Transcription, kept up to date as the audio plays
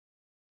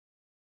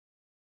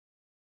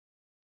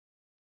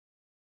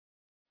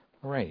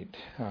All right,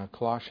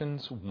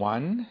 Colossians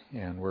 1,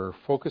 and we're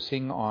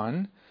focusing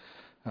on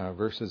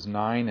verses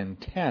 9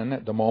 and 10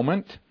 at the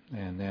moment,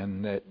 and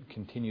then it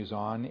continues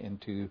on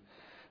into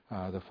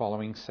the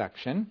following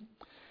section.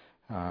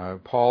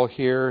 Paul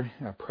here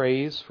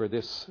prays for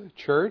this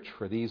church,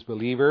 for these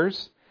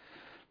believers,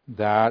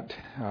 that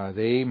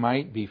they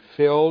might be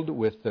filled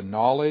with the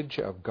knowledge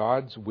of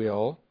God's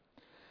will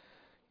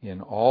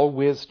in all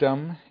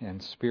wisdom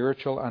and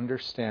spiritual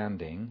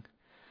understanding.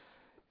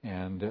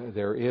 And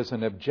there is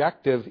an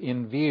objective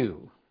in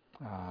view.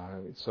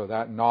 So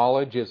that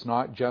knowledge is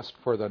not just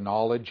for the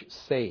knowledge's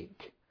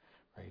sake.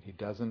 Right? He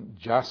doesn't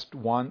just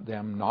want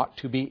them not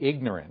to be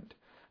ignorant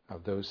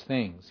of those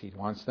things. He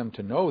wants them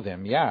to know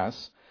them,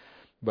 yes,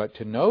 but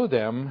to know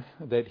them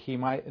that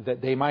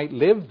they might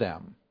live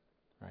them.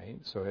 Right?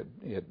 So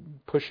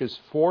it pushes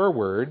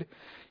forward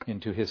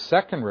into his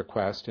second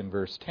request in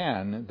verse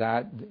 10,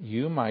 that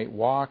you might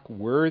walk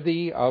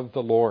worthy of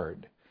the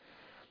Lord.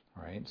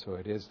 Right, so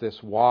it is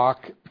this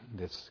walk,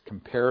 this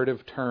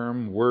comparative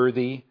term,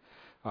 worthy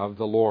of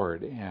the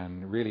Lord.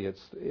 And really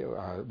it's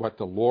what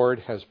the Lord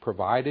has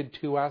provided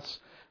to us,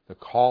 the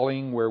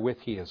calling wherewith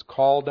he has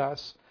called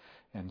us,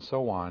 and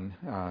so on,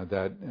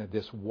 that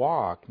this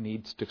walk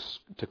needs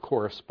to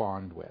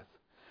correspond with.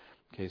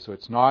 Okay, so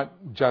it's not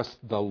just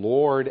the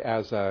Lord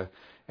as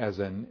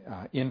an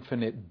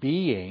infinite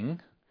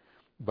being,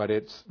 but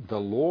it's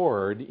the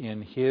Lord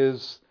in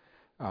his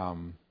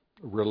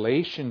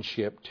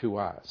relationship to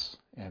us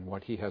and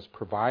what he has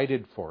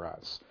provided for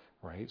us,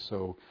 right?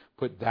 So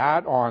put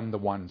that on the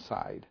one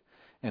side.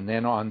 And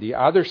then on the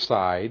other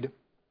side,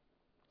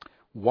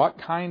 what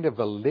kind of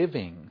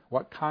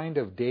what kind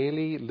of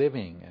daily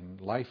living and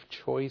life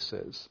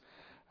choices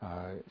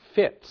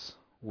fits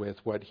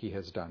with what he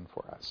has done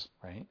for us,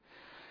 right?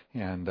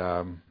 And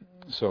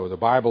so the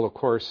Bible, of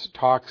course,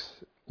 talks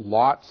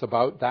lots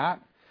about that.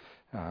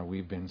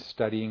 We've been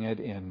studying it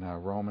in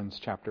Romans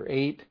chapter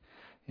 8,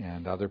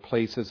 and other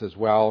places as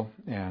well,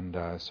 and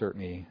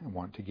certainly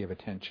want to give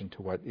attention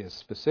to what is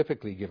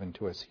specifically given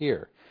to us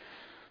here.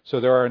 So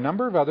there are a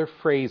number of other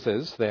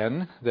phrases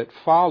then that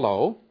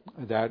follow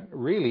that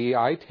really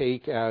I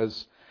take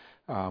as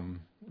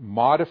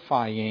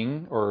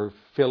modifying or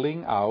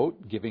filling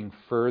out, giving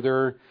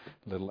further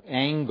little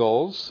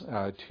angles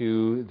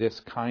to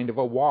this kind of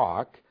a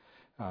walk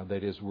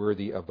that is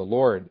worthy of the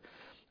Lord.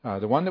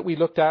 The one that we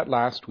looked at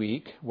last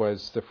week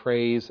was the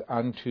phrase,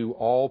 unto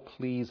all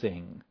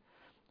pleasing.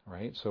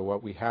 Right? So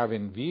what we have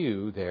in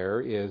view there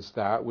is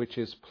that which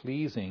is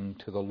pleasing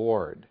to the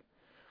Lord.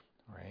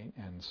 Right?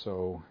 And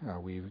so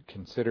we've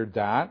considered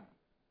that,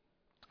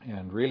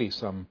 and really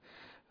some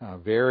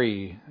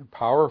very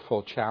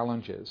powerful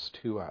challenges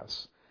to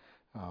us.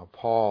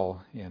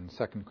 Paul in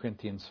 2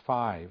 Corinthians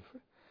 5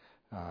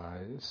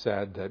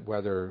 said that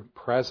whether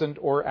present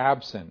or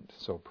absent,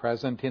 so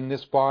present in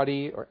this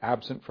body or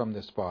absent from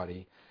this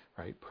body,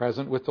 right?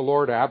 Present with the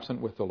Lord, absent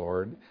with the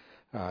Lord,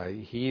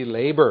 he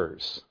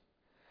labors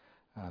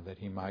that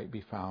he might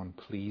be found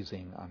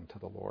pleasing unto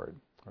the Lord.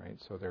 Right?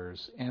 So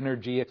there's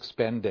energy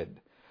expended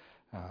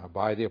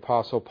by the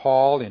Apostle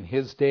Paul in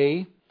his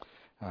day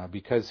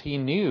because he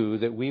knew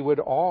that we would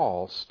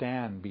all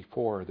stand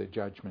before the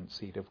judgment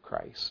seat of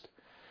Christ.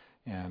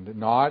 And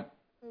not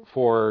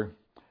for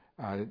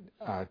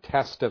a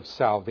test of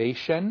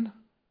salvation,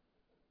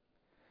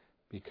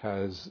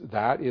 because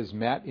that is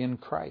met in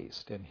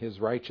Christ and his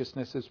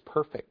righteousness is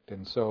perfect.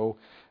 And so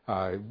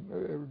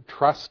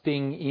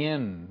trusting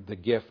in the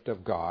gift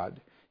of God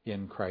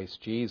in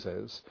Christ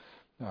Jesus,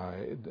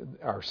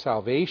 our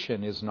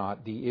salvation is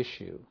not the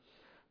issue,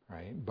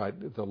 right?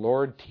 But the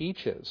Lord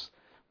teaches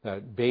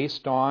that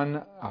based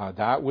on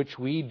that which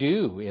we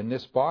do in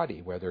this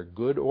body, whether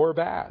good or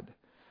bad,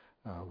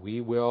 we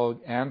will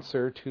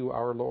answer to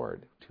our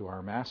Lord, to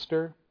our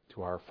Master,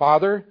 to our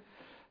Father,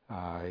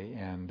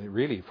 and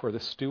really for the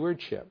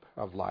stewardship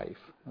of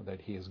life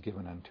that he has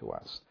given unto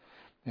us.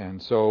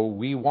 And so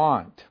we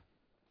want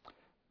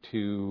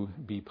to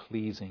be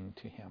pleasing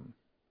to him,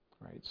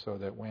 right? So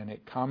that when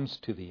it comes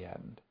to the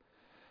end,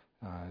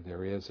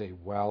 there is a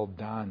well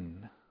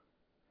done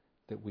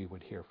that we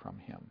would hear from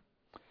him.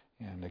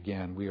 And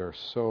again, we are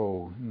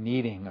so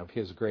needing of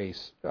his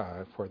grace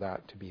for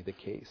that to be the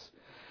case.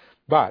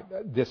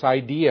 But this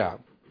idea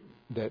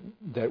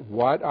that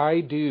what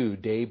I do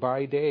day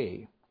by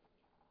day,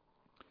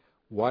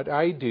 what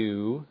I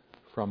do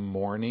from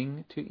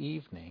morning to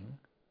evening,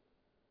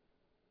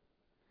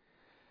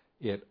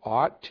 it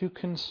ought to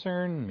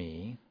concern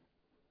me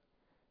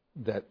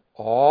that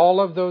all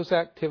of those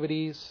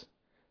activities,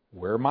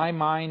 where my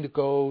mind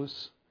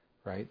goes,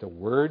 right, the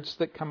words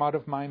that come out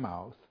of my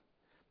mouth,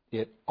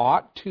 it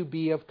ought to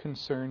be of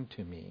concern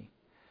to me,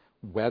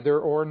 whether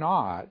or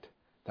not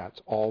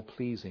that's all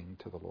pleasing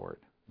to the Lord.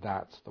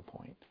 That's the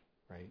point,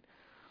 right?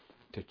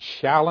 To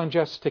challenge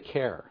us to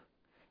care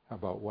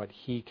about what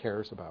he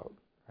cares about,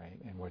 right,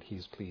 and what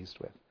he's pleased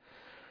with.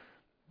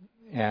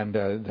 And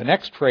the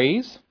next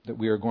phrase that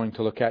we are going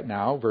to look at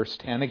now, verse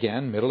 10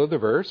 again, middle of the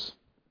verse.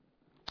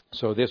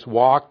 So this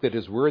walk that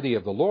is worthy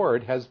of the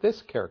Lord has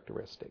this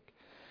characteristic.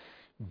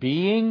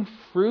 being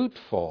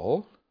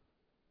fruitful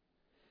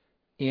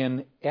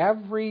in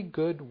every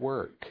good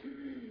work.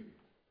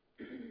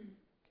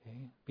 Okay?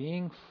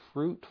 Being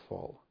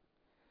fruitful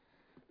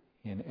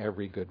in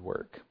every good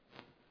work.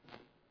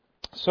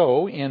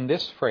 So, in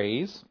this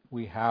phrase,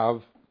 we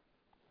have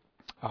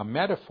a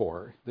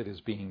metaphor that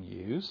is being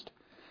used.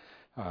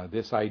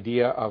 This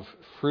idea of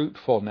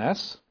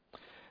fruitfulness.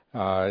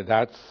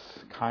 That's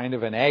kind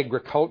of an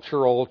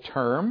agricultural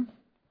term,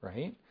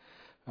 right?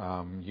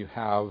 You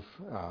have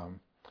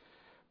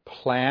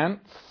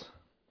plants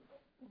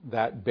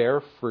that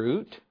bear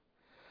fruit,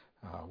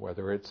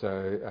 whether it's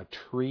a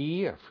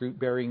tree, a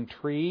fruit-bearing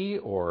tree,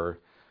 or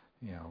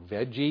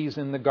veggies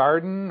in the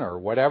garden or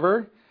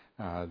whatever,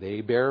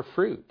 they bear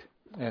fruit.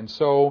 And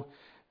so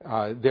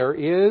there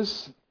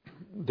is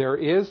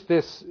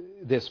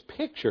this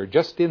picture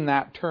just in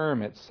that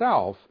term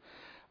itself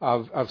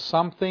of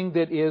something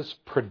that is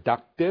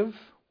productive,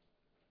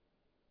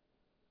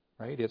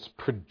 right? It's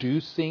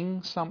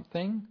producing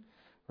something,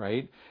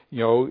 right?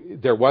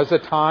 There was a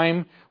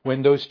time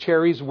when those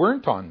cherries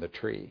weren't on the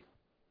tree,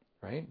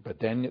 right? But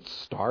then it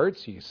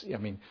starts.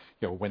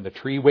 When the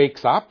tree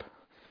wakes up,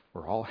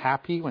 we're all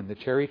happy when the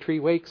cherry tree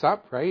wakes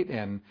up, right?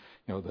 And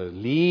the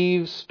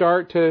leaves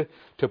start to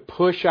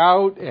push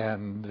out,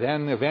 and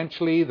then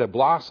eventually the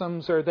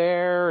blossoms are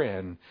there,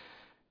 and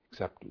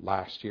except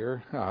last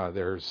year,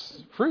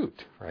 there's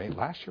fruit, right?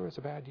 Last year was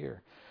a bad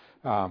year,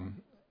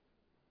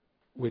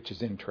 which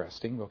is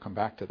interesting. We'll come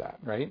back to that,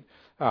 right?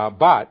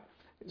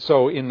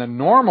 So in the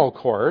normal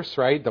course,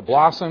 right, the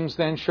blossoms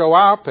then show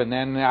up, and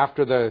then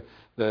after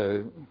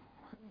the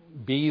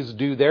bees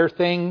do their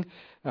thing,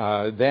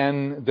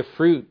 then the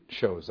fruit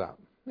shows up.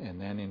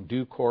 And then in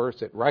due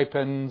course, it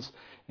ripens,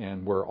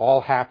 and we're all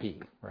happy,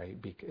 right?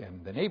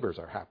 And the neighbors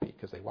are happy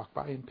because they walk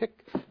by and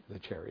pick the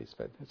cherries,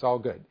 but it's all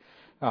good.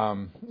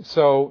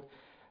 So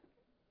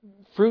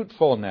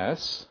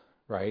fruitfulness,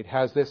 right,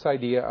 has this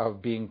idea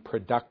of being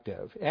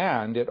productive,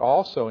 and it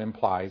also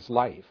implies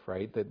life,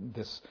 right? That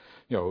this,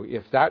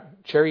 if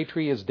that cherry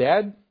tree is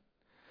dead,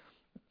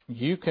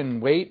 you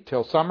can wait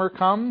till summer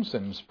comes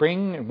and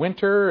spring and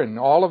winter and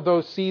all of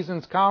those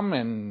seasons come,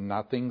 and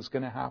nothing's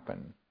going to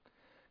happen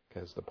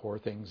because the poor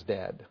thing's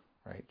dead,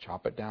 right?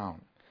 Chop it down,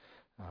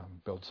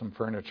 build some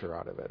furniture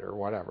out of it or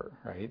whatever,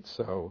 right?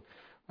 So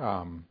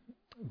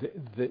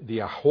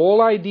the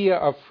whole idea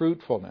of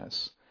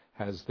fruitfulness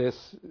has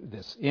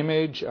this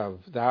image of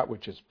that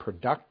which is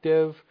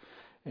productive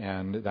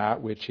and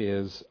that which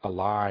is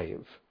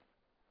alive.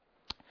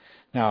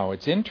 Now,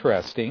 it's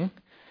interesting.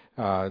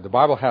 The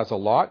Bible has a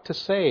lot to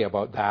say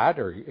about that,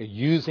 or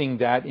using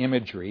that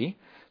imagery.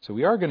 So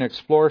we are going to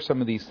explore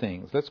some of these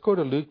things. Let's go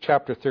to Luke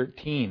chapter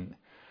 13.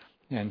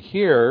 And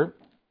here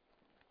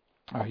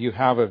you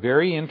have a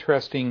very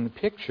interesting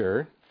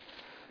picture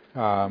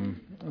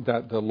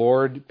that the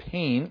Lord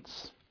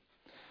paints.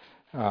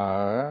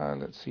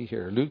 Let's see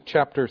here. Luke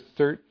chapter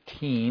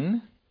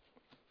 13.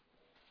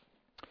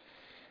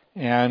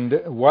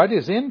 And what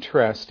is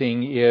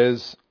interesting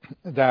is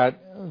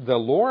that the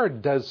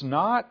Lord does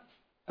not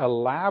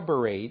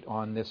elaborate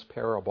on this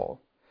parable,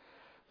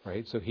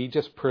 right? So he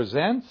just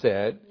presents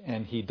it,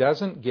 and he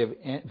doesn't give,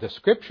 the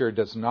Scripture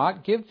does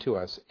not give to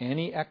us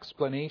any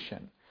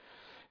explanation.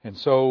 And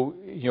so,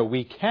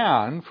 we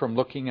can, from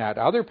looking at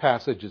other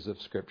passages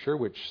of Scripture,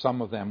 which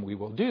some of them we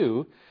will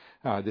do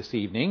this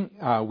evening,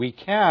 we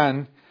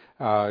can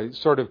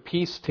sort of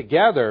piece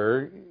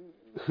together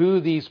who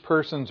these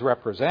persons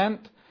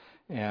represent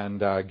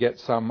and get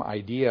some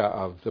idea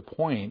of the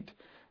point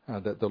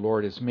that the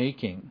Lord is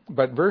making.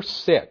 But verse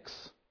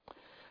 6,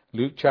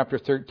 Luke chapter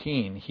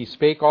 13, he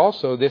spake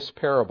also this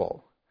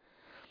parable.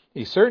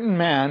 A certain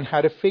man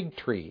had a fig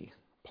tree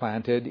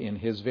planted in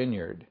his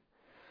vineyard,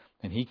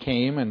 and he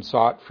came and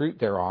sought fruit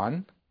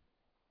thereon,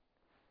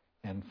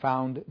 and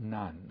found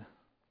none.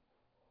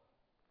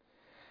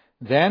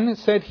 Then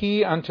said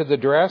he unto the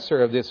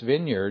dresser of this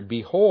vineyard,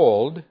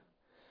 Behold,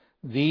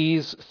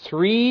 these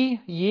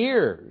 3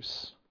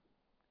 years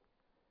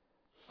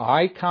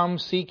I come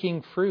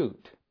seeking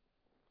fruit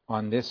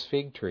on this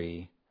fig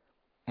tree,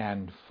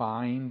 and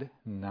find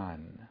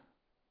none.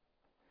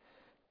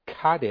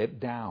 Cut it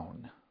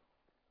down.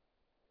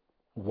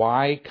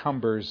 Why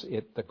cumbers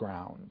it the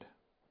ground?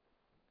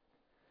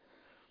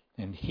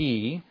 And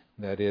he,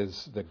 that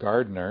is the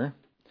gardener,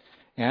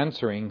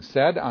 answering,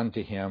 said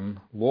unto him,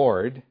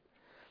 Lord,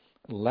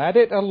 let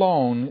it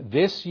alone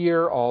this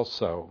year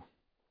also,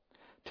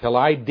 till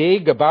I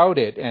dig about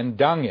it and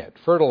dung it,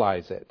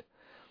 fertilize it.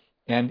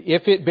 And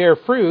if it bear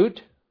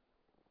fruit,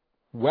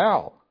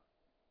 well.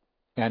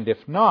 And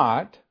if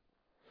not,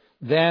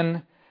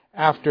 then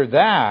after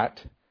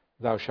that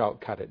thou shalt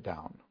cut it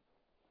down.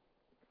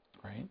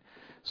 Right?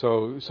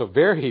 So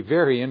very,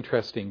 very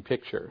interesting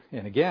picture.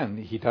 And again,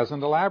 he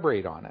doesn't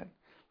elaborate on it,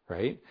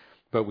 right?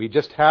 But we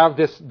just have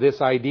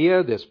this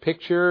idea, this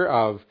picture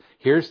of,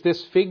 here's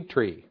this fig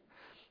tree.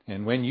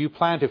 And when you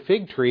plant a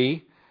fig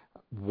tree,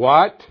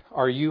 what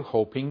are you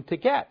hoping to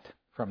get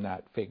from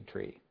that fig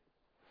tree?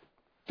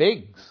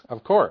 Figs,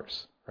 of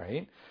course,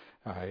 right?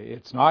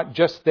 It's not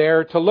just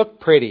there to look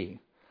pretty,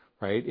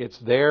 right? It's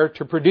there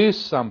to produce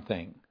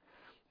something.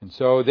 And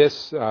so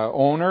this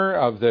owner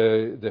of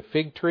the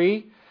fig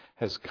tree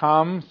has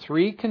come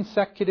 3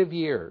 consecutive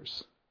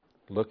years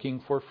looking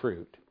for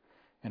fruit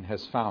and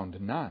has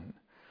found none.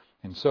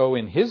 And so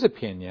in his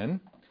opinion,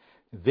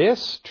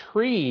 this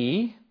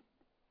tree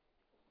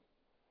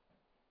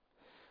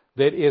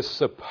that is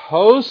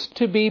supposed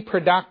to be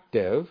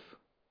productive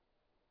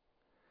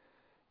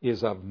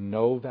is of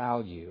no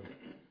value.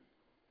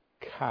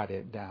 Cut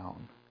it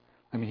down.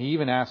 I mean, he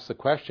even asks the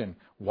question,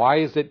 why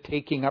is it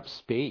taking up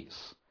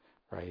space,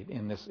 right,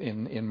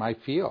 in my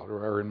field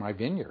or in my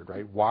vineyard,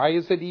 right? Why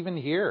is it even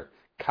here?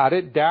 Cut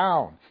it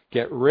down.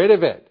 Get rid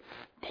of it.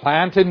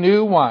 Plant a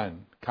new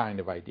one, kind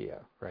of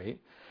idea, right?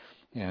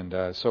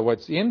 And so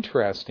what's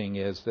interesting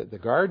is that the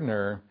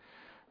gardener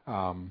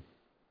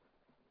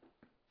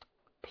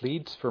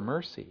pleads for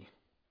mercy,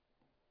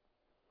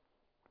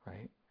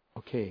 right?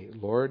 Okay,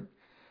 Lord,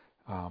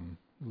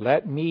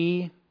 let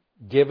me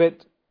give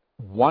it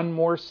one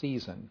more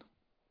season,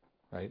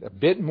 right? A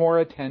bit more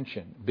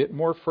attention, a bit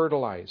more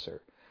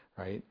fertilizer,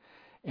 right?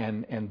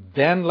 And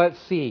then let's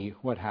see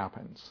what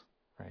happens,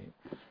 right?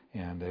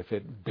 And if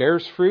it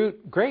bears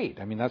fruit, great.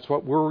 I mean, that's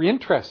what we're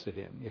interested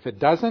in. If it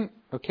doesn't,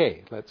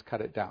 okay, let's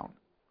cut it down,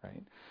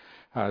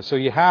 right? So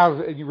you have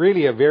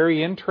really a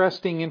very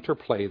interesting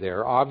interplay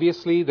there.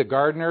 Obviously, the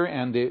gardener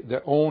and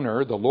the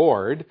owner, the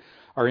Lord,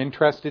 are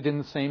interested in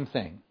the same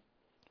thing,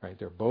 right?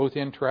 They're both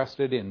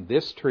interested in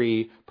this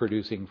tree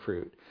producing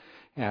fruit.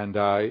 And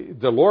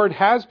the Lord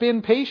has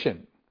been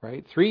patient,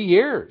 right? 3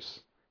 years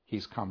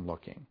he's come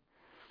looking.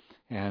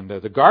 And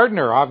the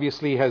gardener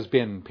obviously has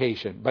been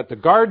patient, but the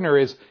gardener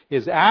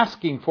is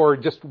asking for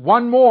just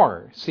one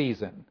more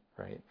season,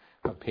 right,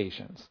 of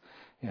patience.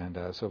 And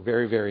so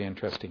very, very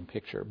interesting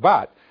picture.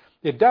 But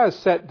it does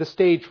set the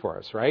stage for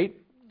us, right?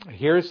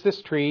 Here's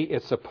this tree.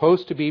 It's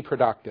supposed to be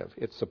productive.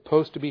 It's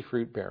supposed to be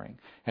fruit-bearing.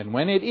 And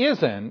when it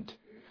isn't,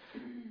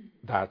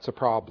 that's a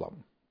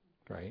problem,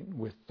 right,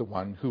 with the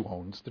one who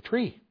owns the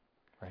tree,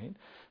 right?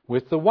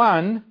 With the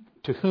one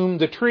to whom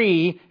the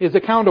tree is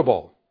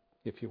accountable,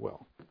 if you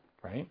will,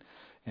 right?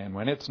 And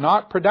when it's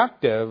not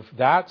productive,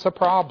 that's a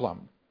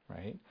problem,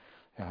 right?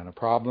 And a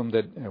problem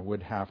that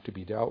would have to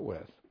be dealt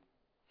with,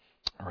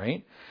 all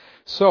right?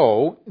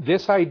 So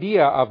this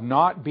idea of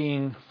not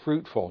being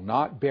fruitful,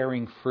 not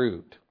bearing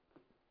fruit,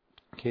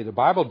 okay, the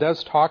Bible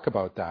does talk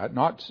about that.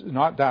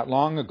 Not that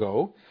long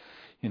ago,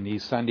 in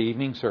these Sunday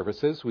evening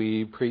services,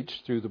 we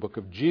preached through the book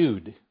of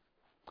Jude.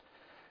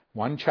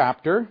 One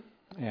chapter,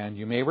 and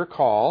you may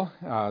recall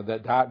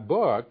that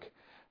book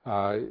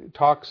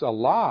talks a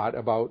lot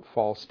about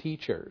false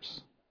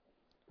teachers,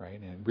 right?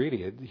 And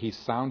really, he's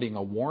sounding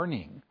a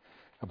warning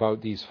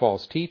about these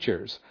false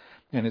teachers.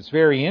 And it's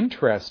very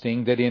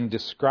interesting that in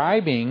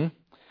describing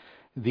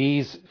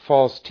these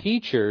false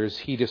teachers,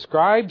 he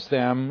describes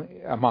them,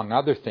 among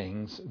other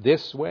things,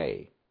 this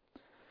way: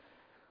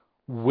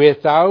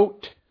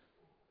 without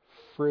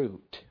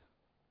fruit,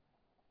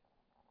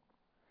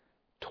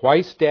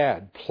 twice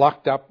dead,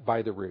 plucked up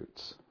by the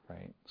roots,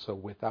 right? So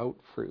without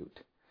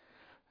fruit.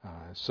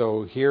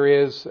 So here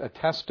is a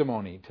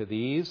testimony to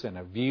these and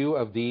a view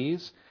of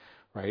these,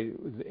 right?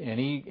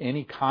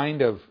 Any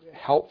kind of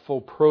helpful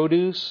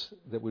produce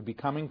that would be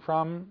coming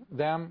from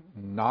them,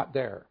 not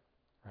there,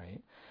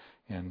 right?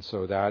 And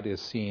so that is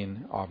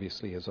seen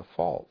obviously as a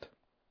fault.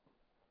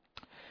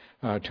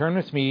 Turn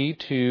with me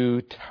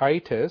to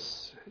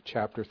Titus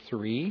chapter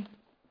 3.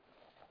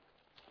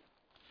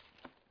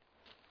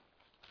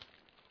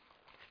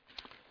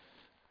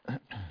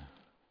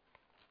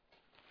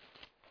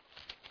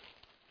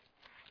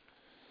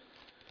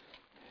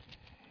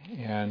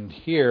 And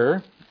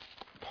here,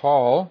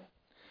 Paul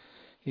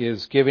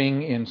is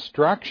giving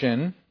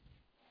instruction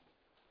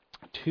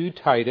to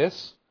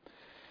Titus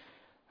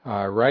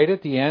right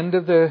at the end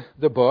of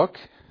the book.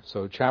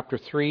 So chapter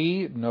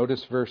 3,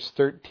 notice verse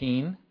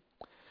 13.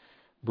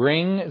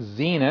 Bring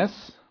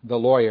Zenas, the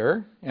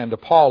lawyer, and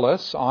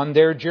Apollos on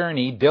their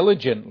journey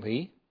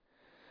diligently,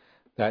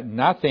 that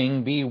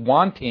nothing be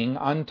wanting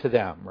unto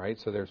them, right?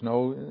 So there's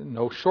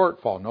no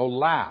shortfall, no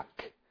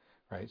lack,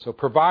 right? So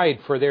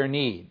provide for their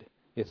need.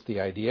 It's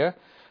the idea.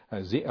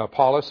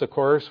 Apollos, of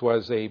course,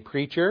 was a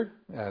preacher,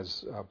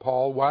 as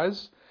Paul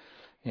was.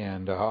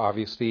 And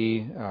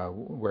obviously,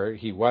 where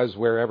he was,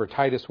 wherever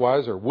Titus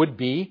was or would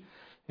be.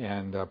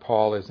 And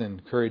Paul is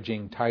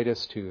encouraging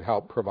Titus to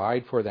help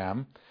provide for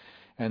them.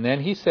 And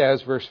then he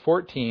says, verse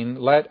 14,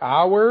 let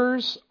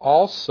ours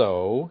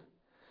also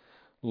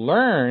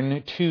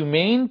learn to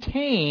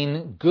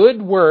maintain good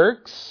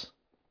works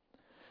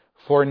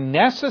for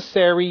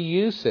necessary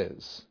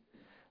uses,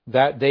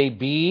 that they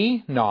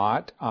be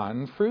not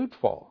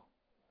unfruitful.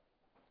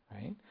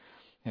 Right?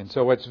 And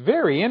so what's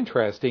very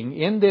interesting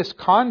in this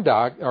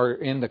conduct, or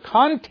in the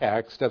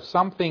context of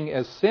something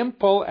as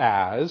simple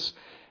as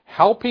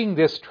helping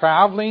this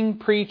traveling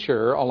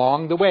preacher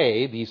along the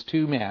way, these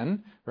two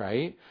men,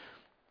 right?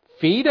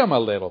 Feed them a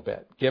little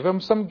bit. Give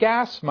them some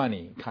gas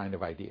money kind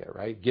of idea,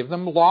 right? Give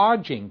them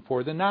lodging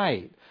for the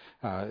night.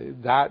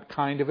 That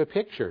kind of a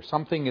picture.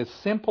 Something as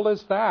simple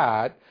as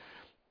that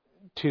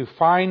to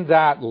find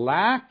that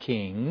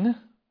lacking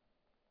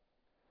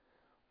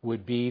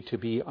would be to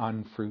be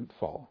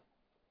unfruitful,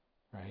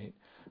 right?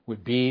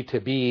 Would be to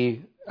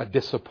be a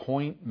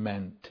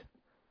disappointment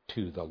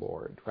to the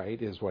Lord,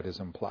 right, is what is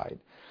implied.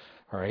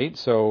 All right,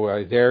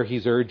 so there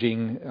he's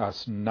urging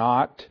us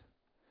not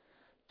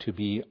to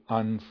be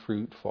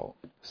unfruitful.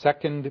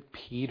 2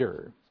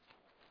 Peter.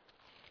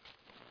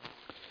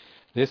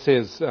 This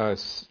is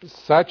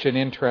such an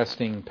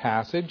interesting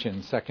passage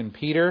in 2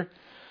 Peter,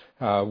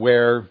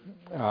 where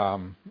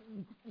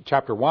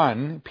chapter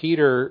 1,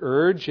 Peter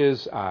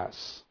urges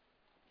us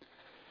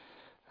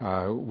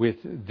with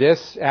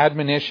this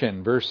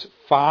admonition, verse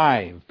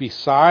 5,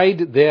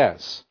 beside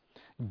this,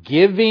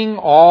 giving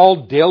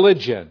all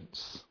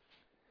diligence,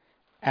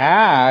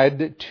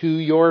 add to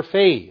your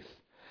faith.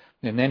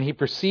 And then he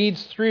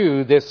proceeds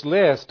through this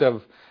list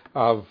of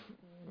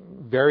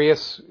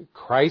various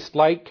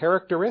Christ-like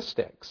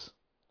characteristics,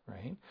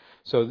 right?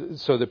 So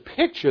the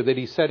picture that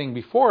he's setting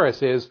before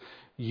us is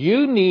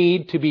you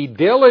need to be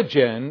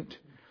diligent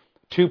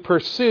to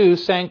pursue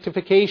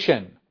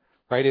sanctification,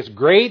 right? It's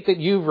great that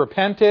you've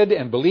repented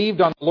and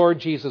believed on the Lord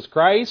Jesus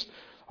Christ.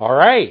 All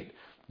right,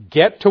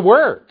 get to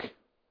work,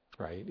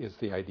 right, is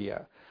the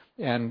idea.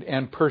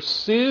 And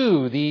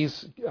pursue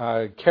these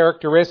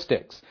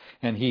characteristics.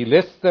 And he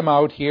lists them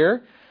out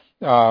here.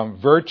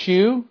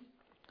 Virtue,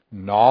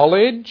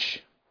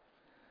 knowledge,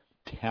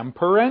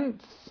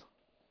 temperance,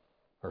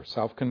 or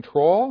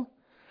self-control,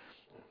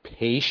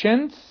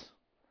 patience,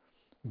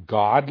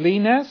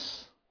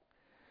 godliness,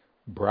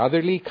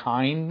 brotherly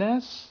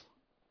kindness,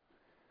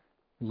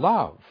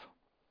 love.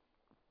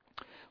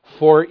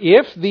 For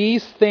if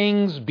these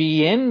things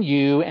be in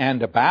you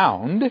and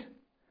abound,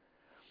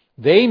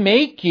 they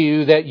make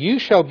you that you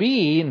shall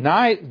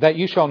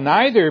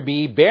neither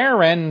be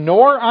barren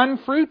nor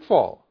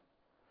unfruitful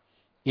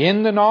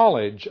in the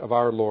knowledge of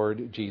our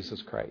Lord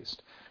Jesus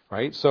Christ.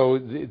 Right? So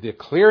the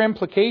clear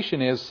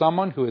implication is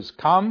someone who has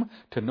come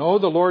to know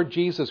the Lord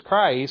Jesus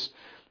Christ,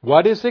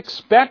 what is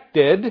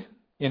expected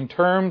in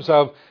terms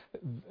of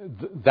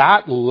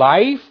that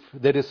life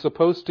that is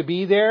supposed to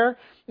be there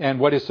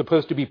and what is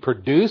supposed to be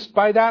produced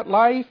by that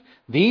life,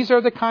 these are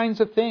the kinds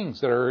of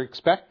things that are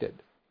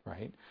expected,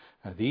 right?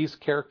 These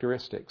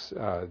characteristics,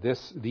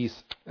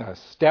 these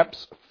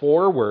steps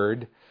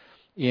forward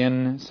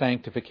in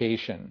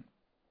sanctification.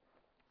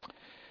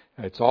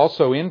 It's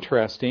also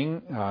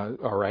interesting,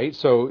 all right,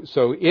 so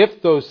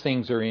if those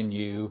things are in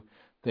you,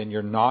 then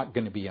you're not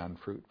going to be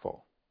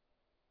unfruitful.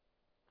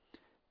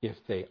 If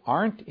they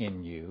aren't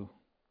in you,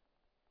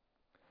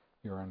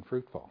 you're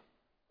unfruitful,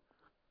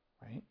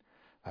 right?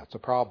 That's a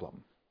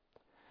problem.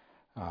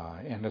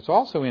 And it's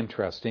also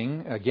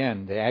interesting,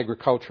 again, the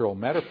agricultural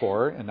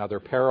metaphor, another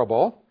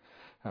parable.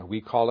 We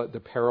call it the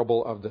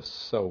parable of the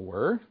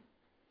sower.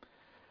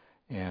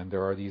 And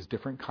there are these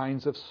different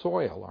kinds of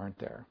soil, aren't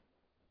there?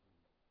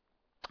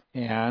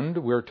 And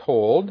we're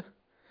told,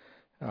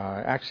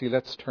 actually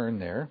let's turn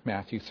there,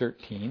 Matthew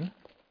 13.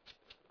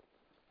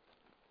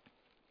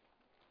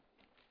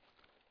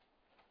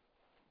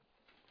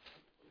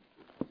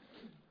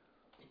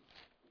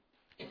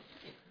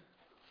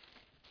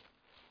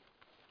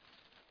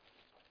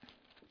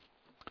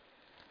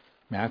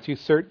 Matthew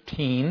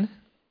 13,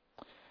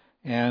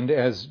 and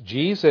as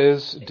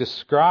Jesus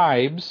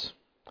describes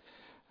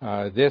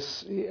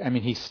this,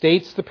 he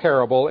states the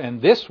parable,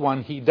 and this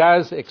one he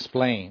does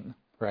explain,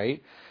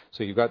 right?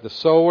 So you've got the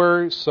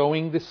sower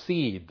sowing the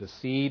seed. The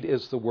seed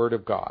is the Word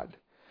of God.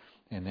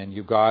 And then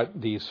you've got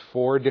these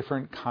 4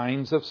 different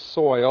kinds of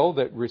soil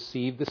that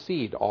receive the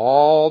seed.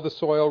 All the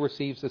soil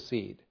receives the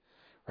seed,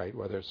 right?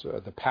 Whether it's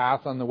the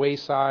path on the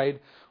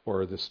wayside,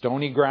 or the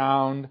stony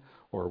ground,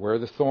 or where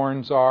the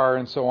thorns are,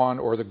 and so on,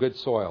 or the good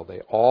soil. They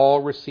all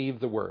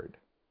receive the word.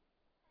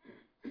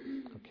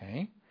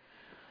 Okay?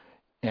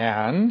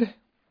 And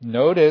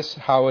notice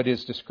how it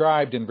is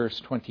described in verse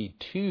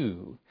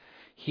 22.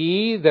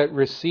 He that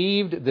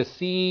received the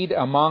seed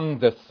among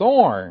the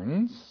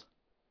thorns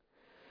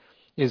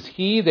is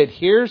he that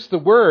hears the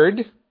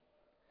word,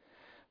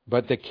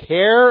 but the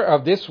care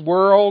of this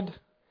world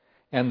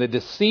and the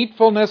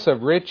deceitfulness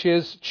of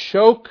riches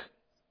choke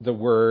the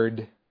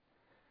word,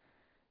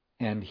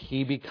 and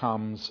he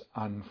becomes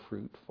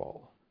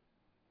unfruitful.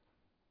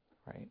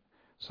 Right?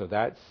 So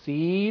that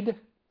seed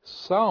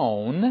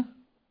sown,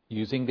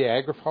 using the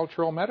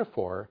agricultural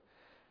metaphor,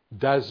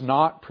 does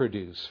not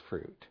produce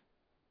fruit.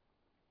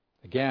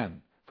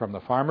 Again, from the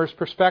farmer's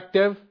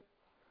perspective,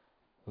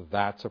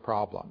 that's a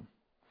problem.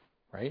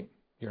 Right?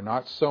 You're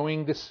not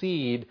sowing the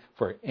seed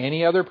for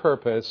any other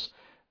purpose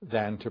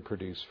than to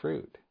produce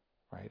fruit.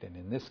 Right? And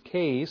in this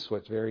case,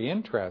 what's very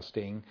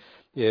interesting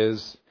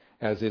is,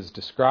 as is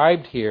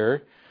described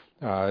here,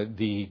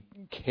 the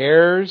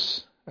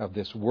cares of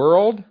this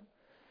world,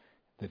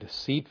 the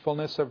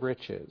deceitfulness of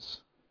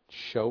riches,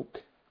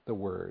 choke the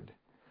word,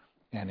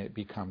 and it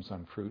becomes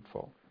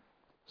unfruitful.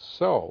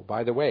 So,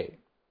 by the way,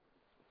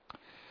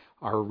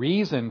 our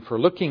reason for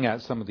looking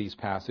at some of these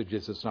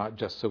passages is not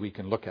just so we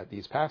can look at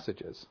these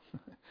passages,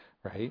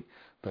 right?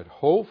 But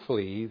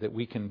hopefully that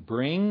we can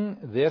bring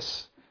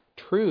this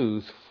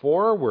truth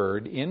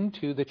forward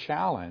into the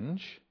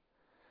challenge,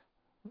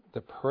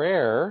 the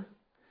prayer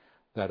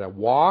that a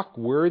walk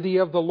worthy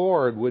of the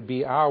Lord would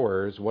be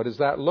ours, what does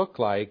that look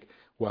like?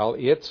 Well,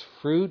 it's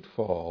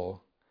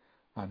fruitful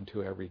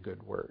unto every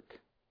good work,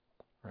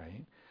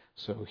 right?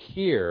 So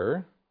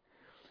here,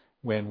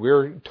 when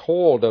we're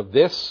told of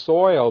this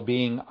soil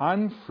being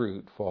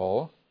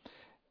unfruitful,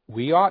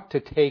 we ought to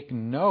take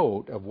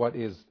note of what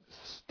is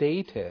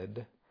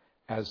stated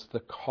as the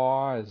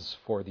cause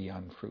for the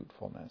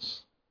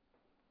unfruitfulness.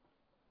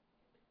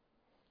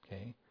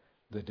 Okay?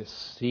 The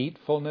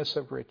deceitfulness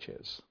of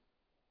riches.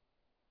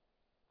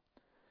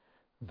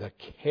 The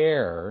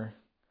care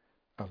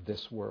of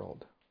this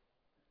world.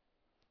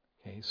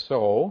 Okay,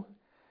 so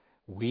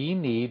we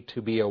need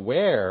to be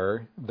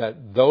aware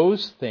that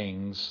those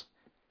things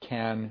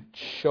can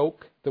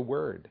choke the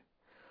word.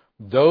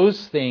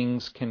 Those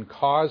things can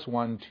cause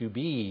one to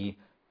be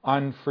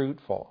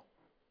unfruitful.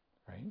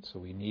 Right? So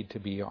we need to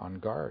be on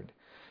guard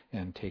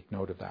and take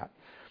note of that.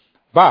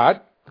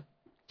 But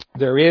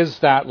there is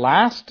that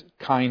last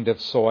kind of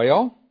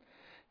soil,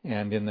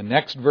 and in the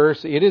next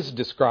verse it is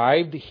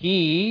described,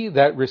 he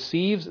that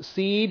receives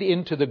seed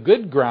into the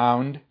good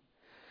ground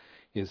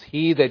is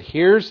he that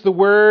hears the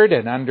word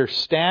and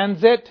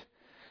understands it,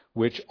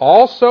 which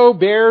also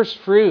bears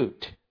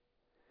fruit.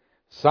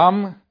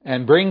 Some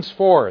and brings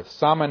forth,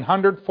 some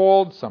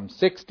 100-fold, some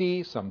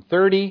 60, some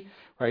 30,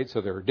 right?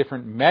 So there are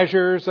different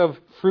measures of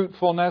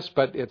fruitfulness,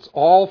 but it's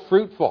all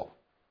fruitful,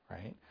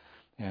 right?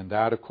 And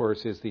that, of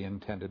course, is the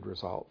intended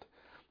result,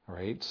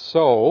 right?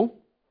 So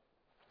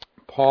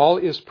Paul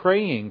is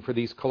praying for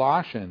these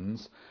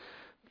Colossians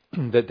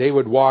that they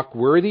would walk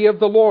worthy of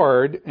the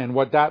Lord, and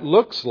what that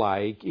looks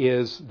like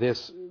is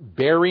this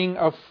bearing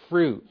of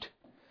fruit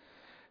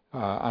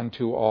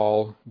unto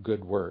all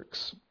good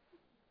works.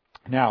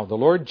 Now, the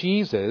Lord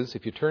Jesus,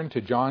 if you turn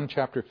to John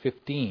chapter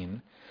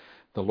 15,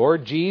 the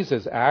Lord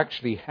Jesus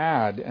actually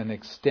had an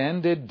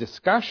extended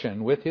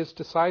discussion with his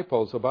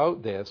disciples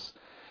about this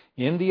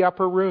in the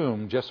upper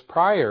room just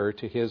prior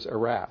to his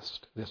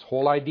arrest, this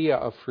whole idea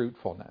of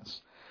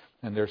fruitfulness.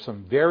 And there's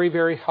some very,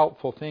 very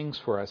helpful things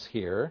for us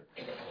here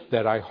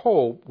that I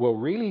hope will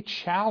really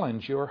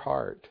challenge your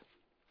heart.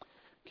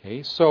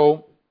 Okay,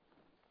 so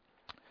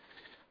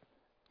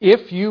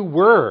if you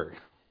were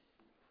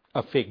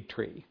a fig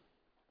tree,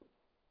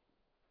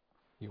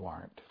 you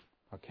aren't,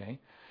 okay?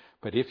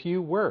 But if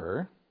you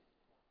were,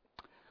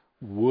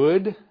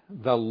 would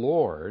the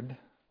Lord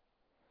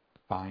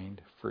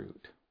find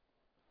fruit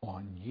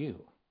on you?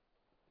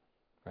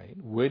 Right?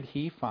 Would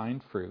he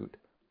find fruit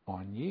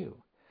on you?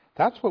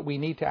 That's what we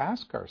need to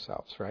ask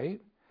ourselves,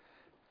 right?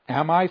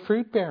 Am I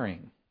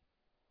fruit-bearing?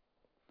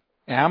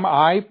 Am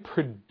I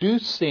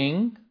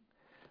producing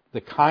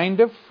the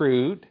kind of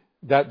fruit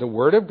that the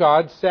Word of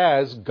God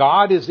says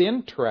God is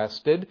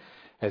interested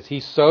as he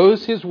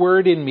sows his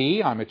word in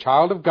me? I'm a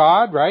child of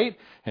God, right?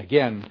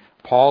 Again,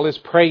 Paul is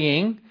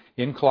praying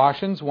in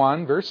Colossians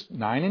 1, verse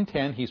 9 and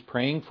 10. He's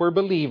praying for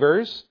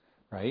believers,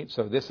 right?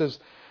 So this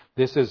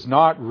is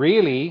not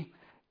really,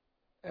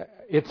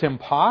 it's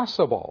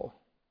impossible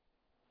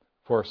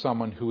for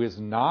someone who is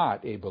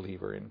not a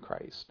believer in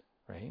Christ,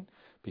 right?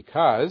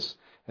 Because,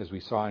 as we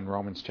saw in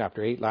Romans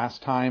chapter 8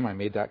 last time, I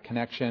made that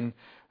connection,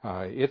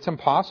 it's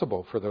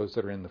impossible for those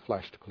that are in the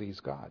flesh to please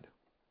God.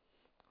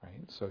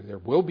 Right? So there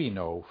will be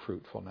no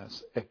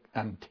fruitfulness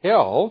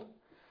until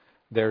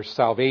there's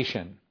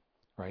salvation.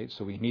 Right?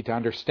 So we need to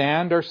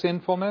understand our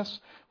sinfulness.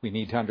 We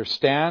need to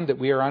understand that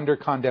we are under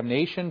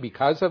condemnation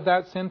because of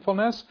that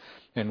sinfulness.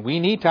 And we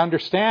need to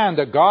understand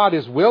that God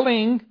is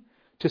willing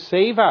to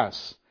save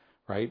us,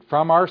 right,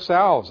 from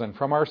ourselves and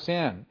from our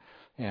sin.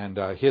 And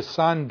his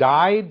Son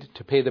died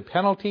to pay the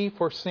penalty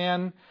for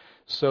sin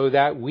so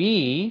that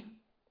we,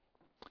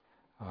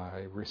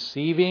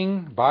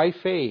 receiving by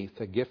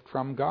faith a gift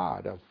from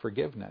God of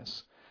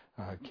forgiveness,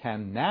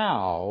 can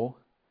now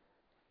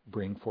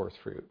bring forth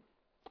fruit.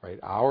 Right?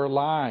 Our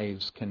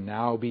lives can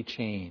now be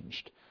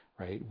changed.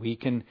 Right? We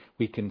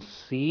can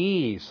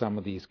see some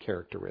of these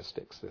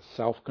characteristics, the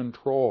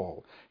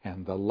self-control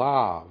and the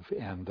love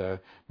and the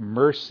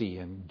mercy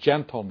and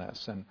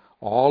gentleness and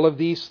all of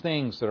these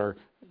things that are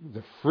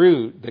the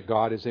fruit that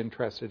God is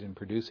interested in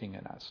producing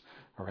in us.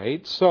 All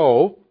right?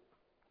 So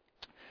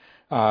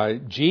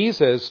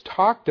Jesus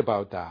talked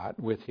about that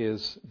with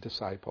his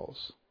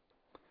disciples.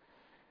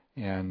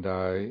 And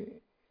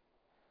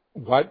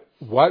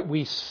what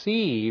we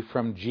see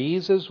from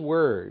Jesus'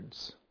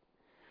 words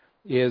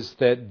is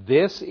that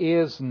this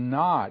is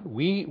not,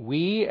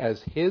 we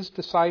as his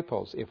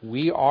disciples, if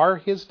we are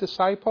his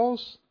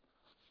disciples,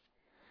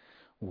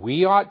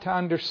 we ought to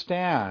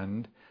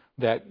understand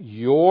that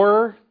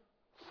your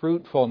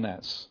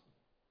fruitfulness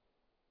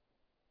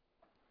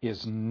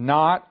is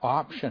not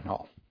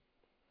optional.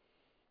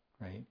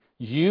 Right?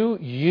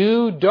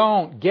 You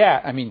don't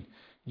get,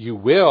 you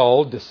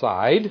will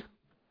decide,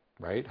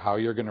 right, how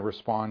you're going to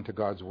respond to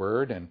God's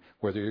word and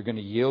whether you're going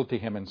to yield to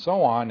him and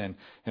so on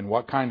and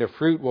what kind of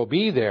fruit will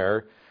be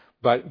there.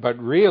 But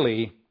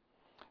really,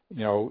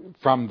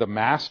 from the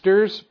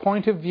master's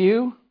point of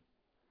view,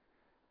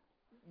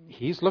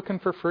 He's looking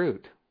for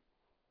fruit.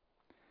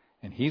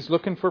 And He's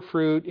looking for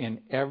fruit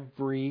in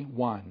every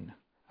one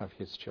of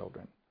His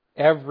children.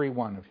 Every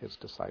one of His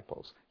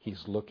disciples.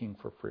 He's looking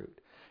for fruit.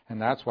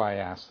 And that's why I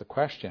asked the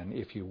question,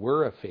 if you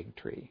were a fig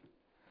tree,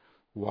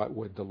 what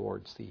would the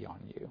Lord see on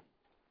you?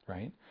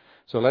 Right?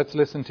 So let's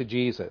listen to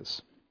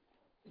Jesus.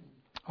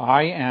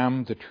 I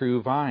am the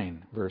true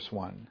vine, verse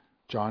 1,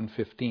 John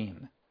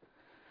 15.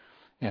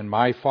 And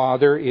my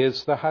Father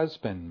is the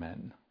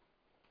husbandman.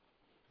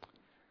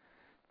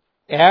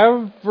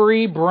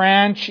 Every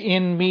branch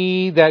in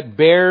me that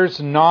bears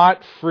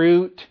not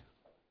fruit,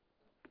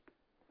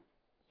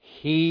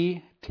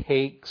 He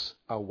takes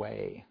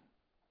away.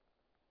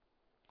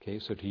 Okay,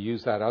 so to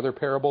use that other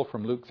parable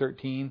from Luke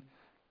 13,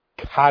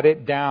 cut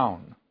it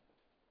down.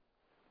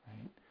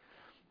 Right?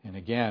 And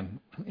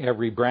again,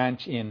 every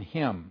branch in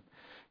Him.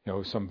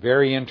 Some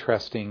very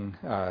interesting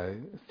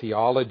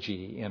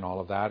theology in all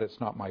of that. It's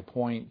not my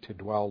point to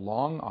dwell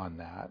long on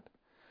that.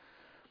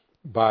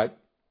 But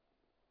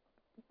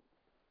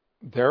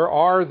there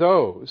are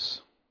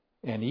those,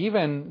 and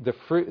even the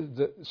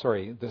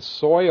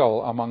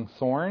soil among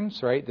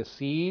thorns, right? The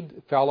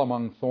seed fell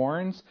among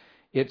thorns.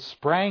 It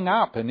sprang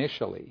up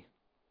initially,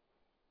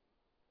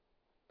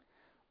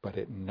 but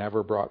it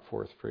never brought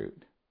forth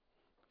fruit.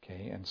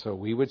 Okay, and so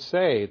we would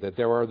say that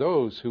there are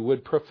those who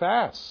would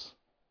profess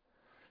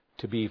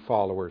to be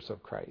followers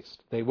of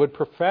Christ. They would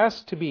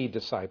profess to be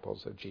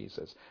disciples of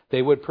Jesus.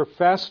 They would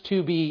profess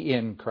to be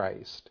in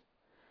Christ.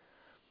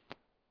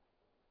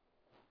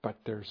 But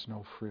there's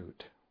no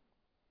fruit,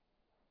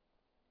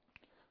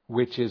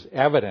 which is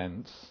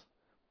evidence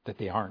that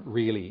they aren't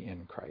really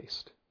in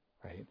Christ,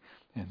 right?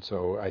 And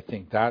so I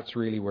think that's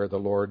really where the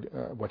Lord,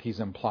 what He's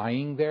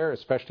implying there,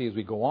 especially as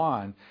we go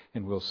on,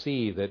 and we'll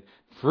see that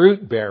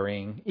fruit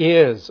bearing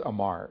is a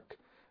mark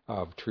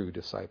of true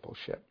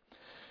discipleship.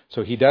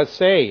 So He does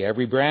say,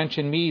 every branch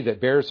in me that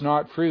bears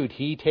not fruit,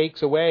 He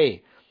takes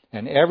away.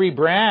 And every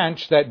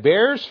branch that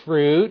bears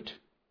fruit,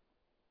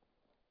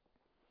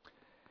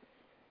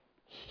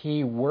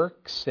 He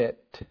works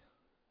it,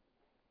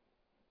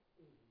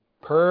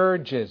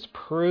 purges,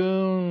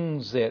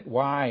 prunes it.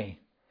 Why?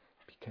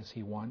 Because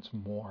He wants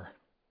more.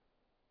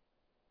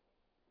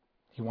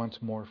 He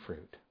wants more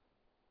fruit.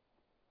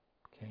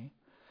 Okay?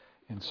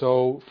 And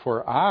so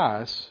for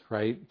us,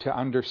 right, to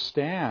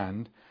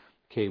understand,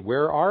 okay,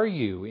 where are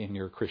you in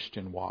your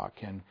Christian walk?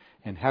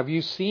 And have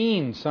you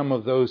seen some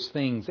of those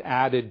things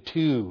added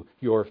to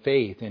your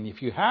faith? And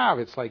if you have,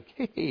 it's like,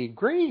 hey,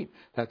 great,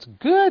 that's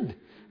good,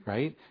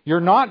 right?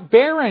 You're not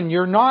barren,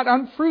 you're not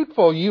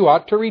unfruitful. You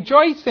ought to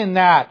rejoice in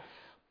that.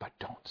 But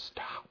don't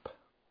stop,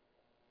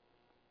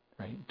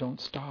 right? Don't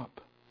stop,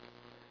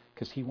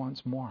 because He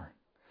wants more.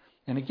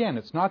 And again,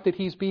 it's not that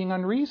He's being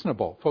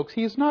unreasonable. Folks,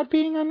 He is not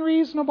being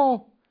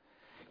unreasonable.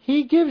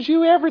 He gives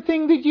you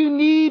everything that you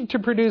need to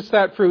produce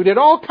that fruit. It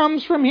all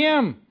comes from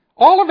Him.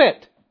 All of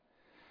it.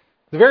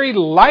 The very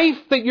life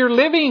that you're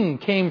living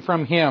came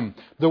from Him.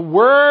 The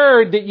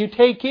Word that you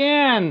take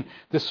in,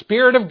 the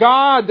Spirit of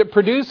God that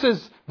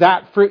produces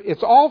that fruit,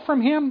 it's all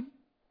from Him.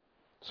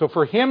 So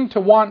for Him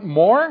to want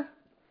more,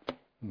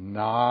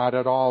 not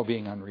at all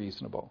being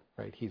unreasonable,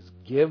 right? He's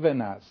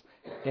given us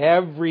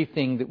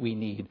everything that we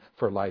need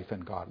for life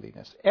and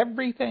godliness.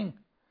 Everything.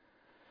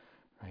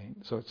 Right?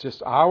 So it's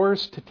just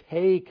ours to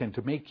take and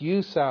to make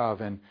use of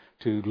and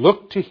to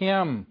look to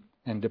Him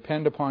and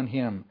depend upon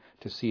Him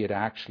to see it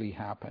actually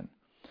happen.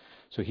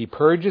 So He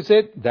purges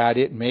it that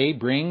it may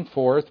bring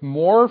forth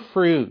more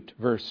fruit,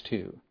 verse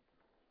 2.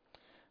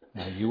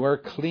 Now you are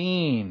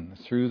clean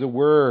through the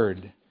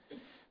word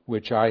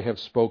which I have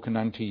spoken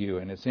unto you.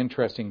 And it's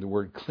interesting, the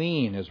word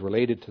clean is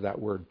related to that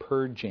word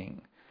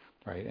purging.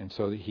 Right? And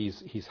so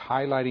he's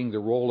highlighting the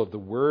role of the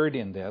word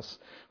in this,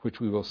 which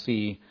we will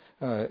see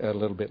a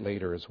little bit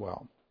later as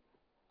well.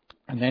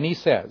 And then he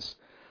says,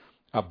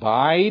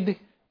 abide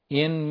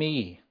in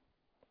me,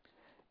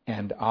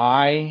 and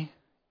I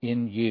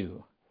in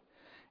you.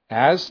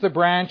 As the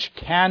branch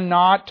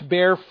cannot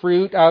bear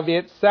fruit of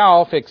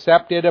itself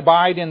except it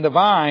abide in the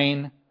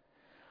vine,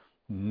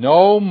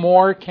 no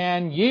more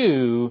can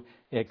you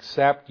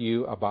except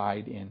you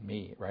abide in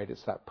me. Right?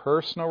 It's that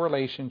personal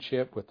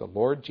relationship with the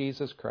Lord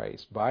Jesus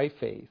Christ by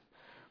faith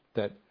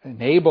that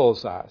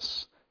enables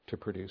us to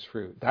produce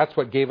fruit. That's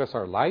what gave us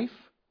our life,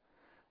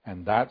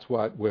 and that's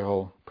what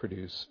will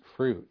produce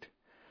fruit.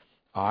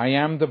 I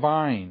am the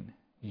vine,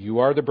 you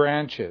are the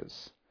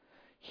branches.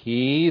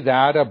 He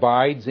that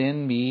abides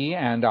in me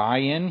and I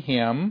in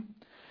him,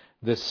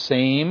 the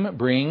same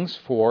brings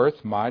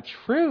forth much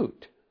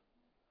fruit.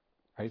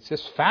 Right? It's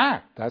just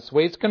fact. That's the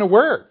way it's going to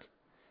work.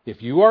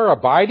 If you are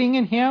abiding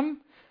in Him,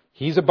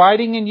 He's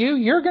abiding in you,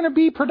 you're going to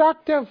be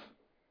productive.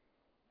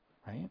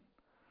 Right?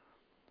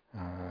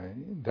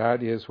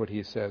 That is what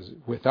he says.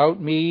 Without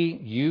me,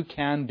 you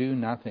can do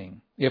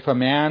nothing. If a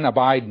man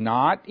abide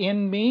not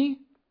in me,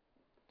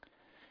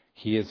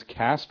 he is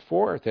cast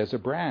forth as a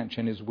branch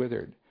and is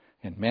withered.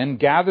 And men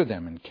gather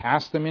them and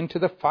cast them into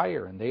the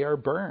fire, and they are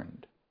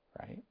burned.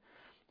 Right?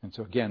 And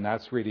so again,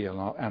 that's really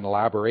an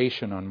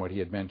elaboration on what he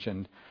had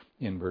mentioned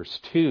in verse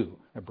 2,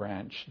 a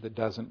branch that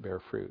doesn't bear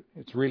fruit.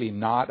 It's really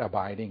not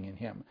abiding in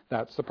him.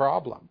 That's the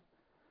problem,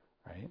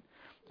 right?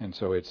 And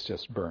so it's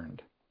just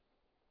burned.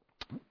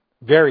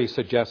 Very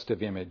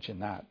suggestive image in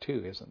that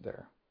too, isn't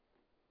there?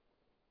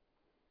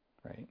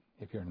 Right?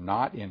 If you're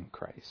not in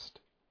Christ,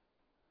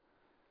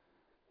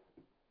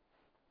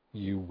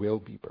 you will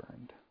be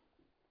burned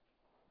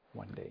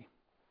one day.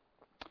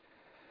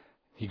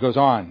 He goes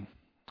on,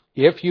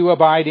 if you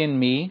abide in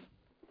me,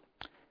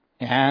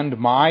 and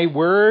my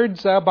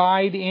words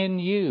abide in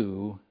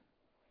you,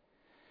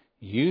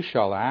 you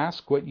shall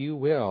ask what you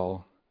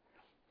will,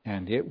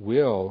 and it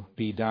will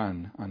be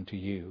done unto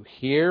you.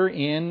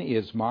 Herein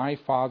is my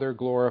Father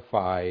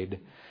glorified,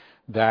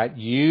 that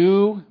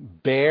you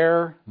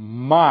bear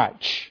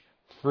much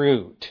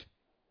fruit.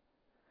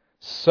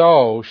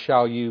 So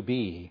shall you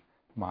be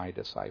my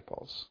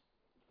disciples.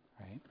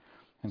 Right?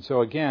 And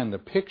so again, the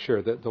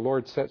picture that the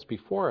Lord sets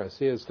before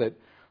us is that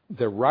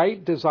the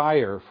right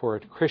desire for a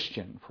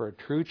Christian, for a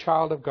true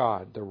child of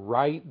God, the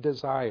right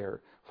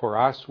desire for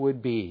us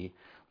would be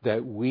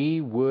that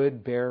we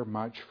would bear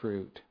much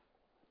fruit.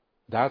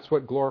 That's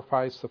what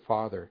glorifies the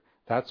Father.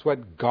 That's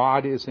what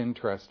God is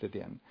interested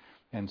in.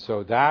 And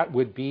so that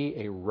would be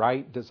a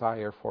right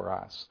desire for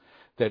us.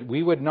 That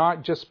we would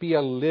not just be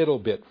a little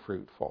bit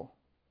fruitful,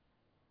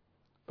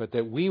 but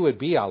that we would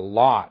be a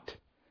lot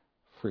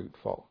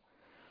fruitful.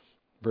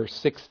 Verse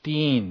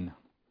 16,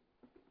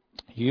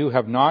 you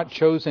have not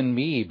chosen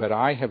me, but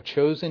I have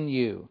chosen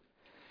you,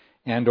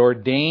 and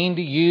ordained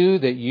you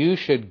that you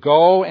should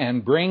go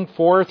and bring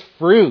forth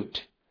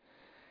fruit,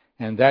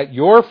 and that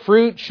your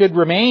fruit should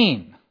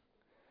remain,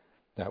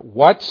 that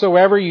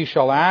whatsoever you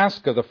shall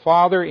ask of the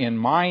Father in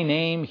my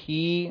name,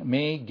 he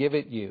may give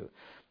it you.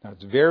 Now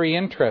it's very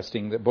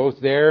interesting that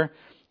both there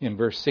in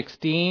verse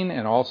 16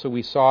 and also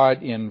we saw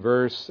it in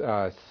verse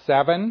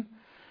 7,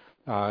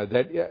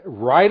 that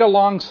right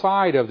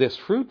alongside of this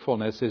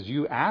fruitfulness is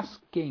you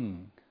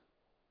asking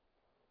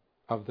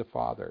of the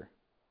Father.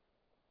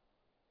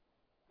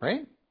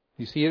 Right?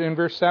 You see it in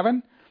verse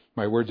 7?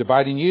 My words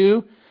abide in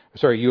you.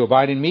 You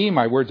abide in me,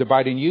 my words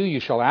abide in you. You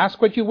shall ask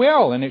what you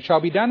will, and it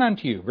shall be done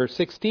unto you. Verse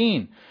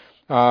 16.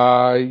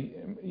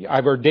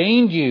 I've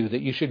ordained you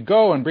that you should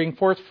go and bring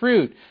forth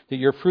fruit, that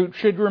your fruit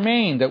should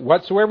remain, that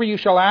whatsoever you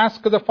shall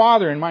ask of the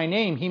Father in my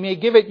name, he may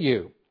give it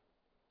you.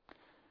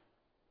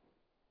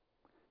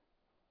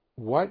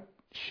 What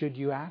should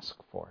you ask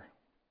for?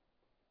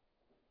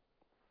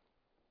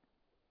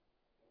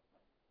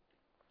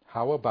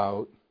 How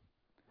about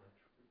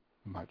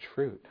much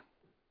fruit?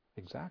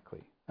 Exactly.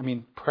 I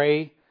mean,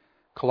 pray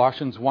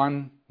Colossians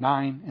 1,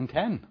 9, and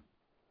 10.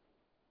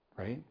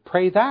 Right?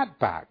 Pray that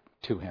back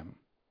to him.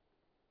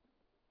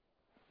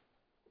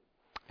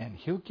 And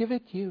he'll give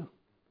it you.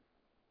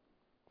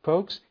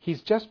 Folks,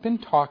 he's just been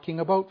talking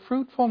about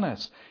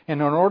fruitfulness.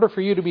 And in order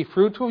for you to be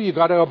fruitful, you've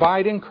got to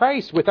abide in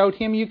Christ. Without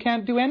him, you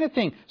can't do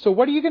anything. So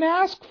what are you going to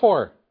ask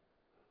for?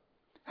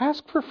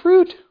 Ask for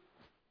fruit.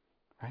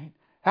 Right?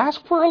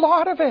 Ask for a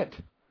lot of it.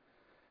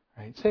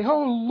 Right? Say,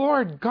 oh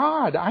Lord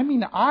God,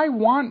 I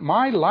want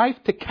my life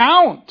to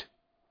count.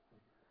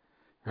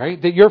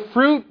 Right? That your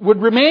fruit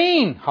would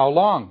remain. How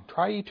long?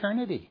 Try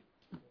eternity.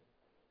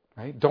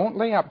 Right? Don't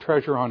lay up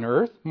treasure on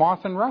earth.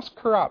 Moth and rust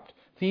corrupt.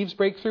 Thieves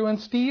break through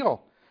and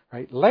steal.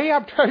 Right? Lay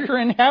up treasure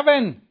in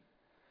heaven.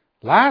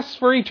 Lasts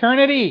for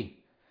eternity.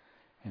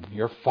 And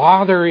your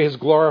Father is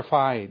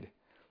glorified.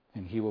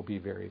 And he will be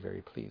very,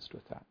 very pleased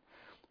with that.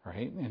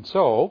 Right? And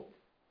so,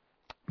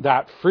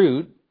 that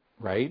fruit,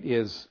 right,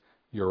 is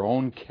your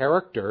own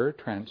character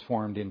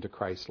transformed into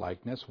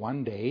Christ-likeness.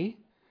 One day,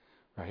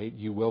 right,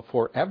 you will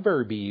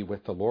forever be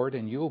with the Lord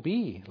and you'll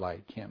be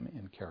like him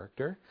in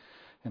character.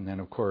 And then,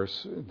 of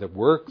course, the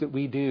work that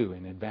we do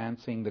in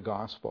advancing the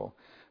gospel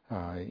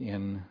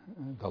in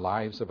the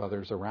lives of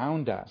others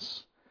around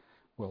us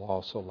will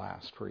also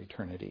last for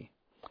eternity.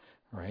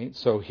 Right?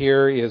 So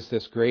here is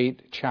this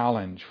great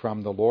challenge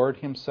from the Lord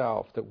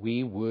himself that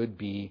we would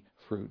be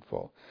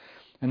fruitful.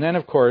 And then,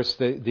 of course,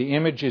 the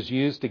image is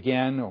used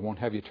again. I won't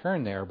have you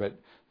turn there, but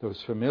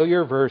those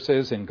familiar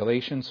verses in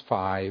Galatians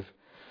 5,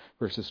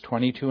 verses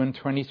 22 and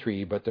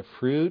 23, but the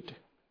fruit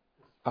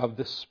of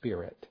the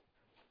Spirit.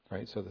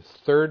 Right? So the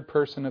third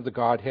person of the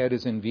Godhead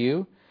is in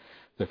view.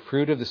 The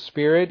fruit of the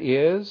Spirit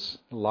is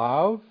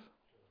love,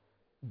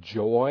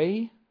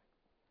 joy,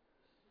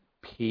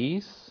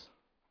 peace,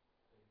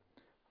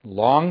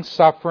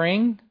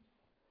 long-suffering,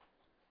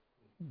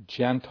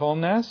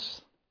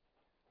 gentleness,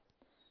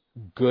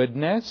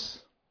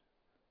 goodness,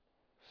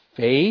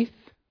 faith,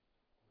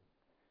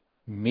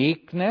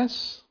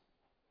 meekness,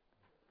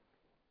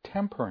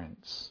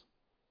 temperance.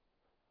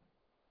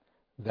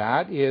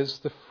 That is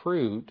the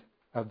fruit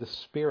of the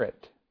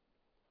Spirit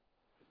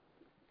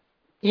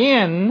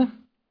in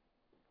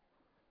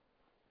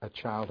a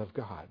child of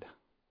God.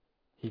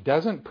 He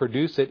doesn't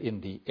produce it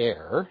in the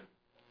air.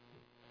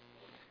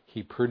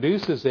 He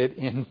produces it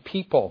in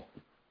people.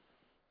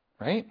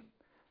 Right?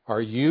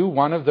 Are you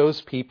one of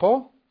those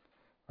people?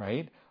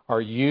 Right?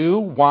 Are you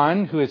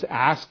one who is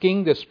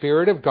asking the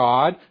Spirit of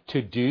God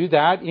to do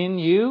that in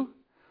you?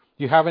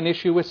 You have an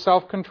issue with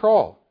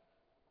self-control.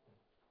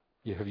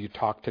 Have you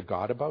talked to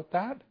God about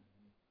that?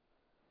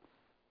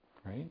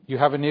 Right? You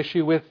have an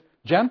issue with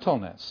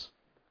gentleness.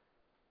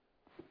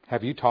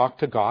 Have you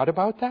talked to God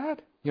about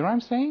that? You know what I'm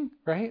saying?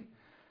 Right?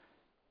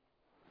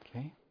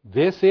 Okay.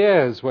 This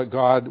is what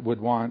God would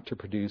want to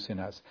produce in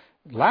us.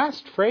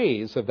 Last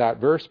phrase of that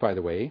verse, by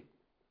the way,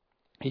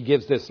 he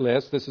gives this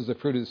list. This is the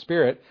fruit of the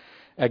Spirit.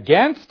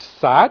 Against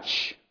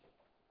such,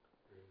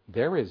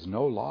 there is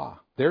no law.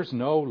 There's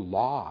no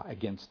law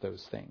against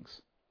those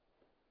things.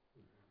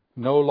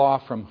 No law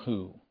from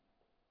who?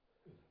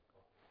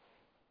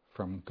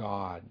 From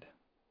God.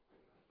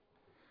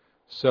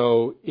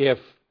 So if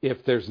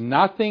there's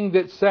nothing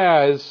that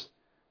says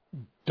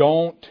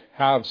don't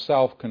have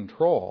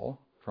self-control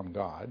from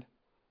God,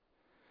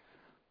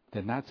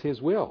 then that's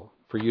His will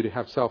for you to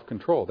have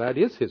self-control. That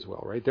is His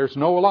will, right? There's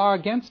no law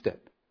against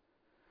it.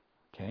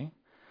 Okay?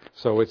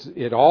 So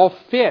it all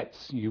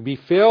fits. You be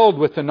filled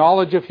with the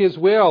knowledge of His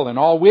will and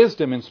all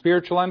wisdom and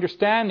spiritual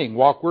understanding.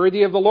 Walk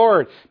worthy of the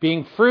Lord,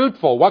 being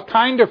fruitful. What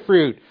kind of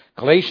fruit?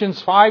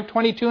 Galatians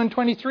 5:22 and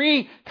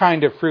 23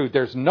 kind of fruit.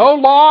 There's no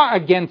law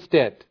against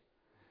it.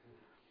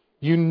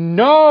 You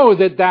know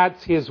that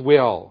that's His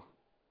will.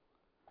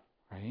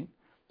 Right?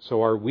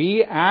 So are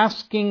we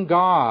asking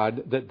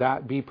God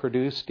that be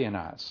produced in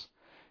us?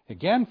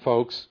 Again,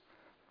 folks,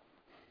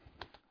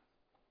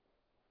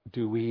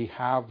 do we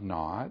have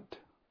not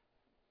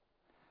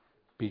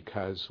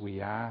because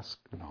we ask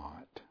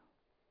not?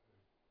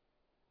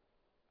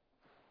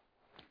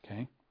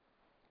 Okay?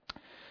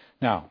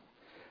 Now,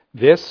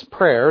 this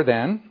prayer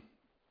then,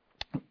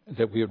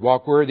 that we would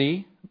walk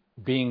worthy,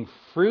 being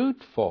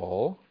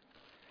fruitful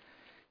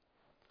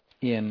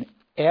in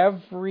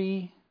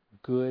every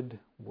good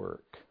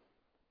work.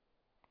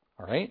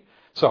 All right?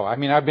 So,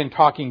 I've been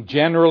talking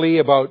generally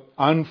about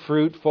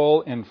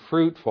unfruitful and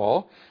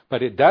fruitful,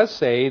 but it does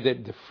say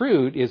that the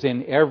fruit is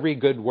in every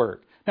good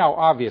work. Now,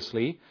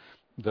 obviously,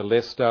 the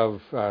list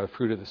of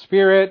fruit of the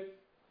Spirit,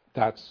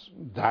 that's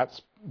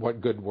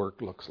what good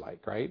work looks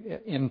like, right?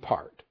 In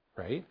part,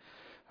 right?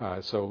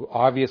 So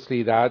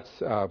obviously that's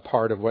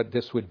part of what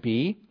this would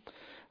be.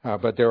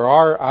 But there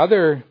are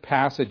other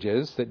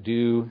passages that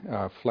do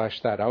flesh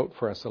that out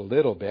for us a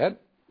little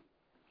bit.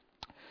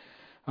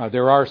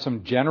 There are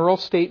some general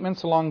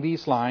statements along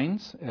these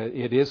lines.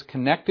 It is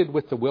connected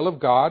with the will of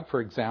God,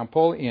 for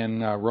example,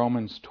 in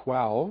Romans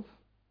 12,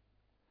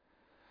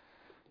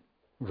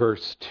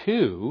 verse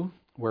 2,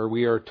 where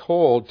we are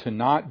told to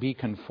not be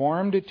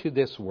conformed to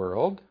this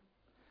world,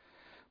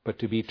 but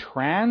to be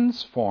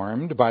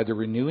transformed by the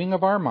renewing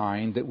of our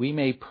mind, that we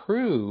may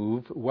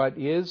prove what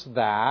is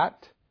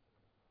that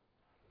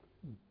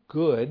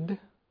good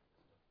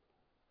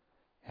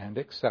and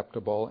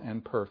acceptable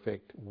and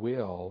perfect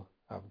will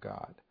of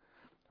God.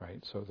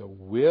 Right? So the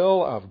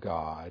will of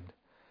God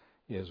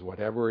is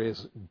whatever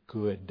is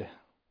good.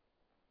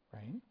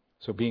 Right?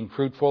 So being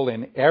fruitful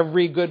in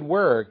every good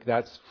work,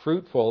 that's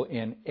fruitful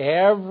in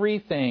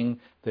everything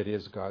that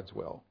is God's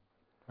will.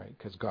 Right?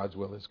 Because God's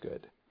will is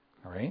good.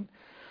 All right?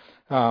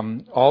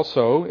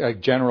 Also, a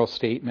general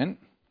statement.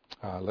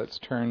 Let's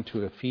turn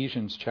to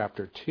Ephesians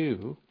chapter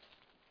 2.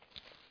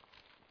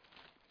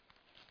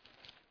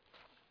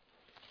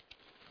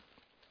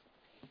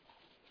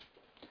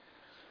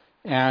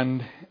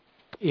 And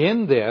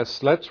in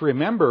this, let's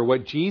remember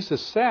what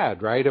Jesus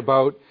said, right,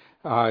 about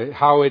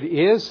how it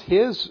is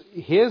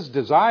His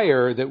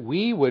desire that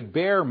we would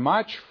bear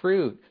much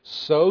fruit.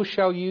 So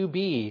shall you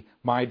be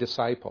my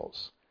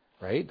disciples.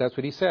 Right? That's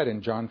what He said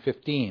in John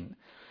 15.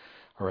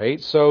 All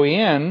right, so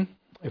in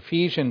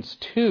Ephesians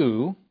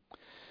 2,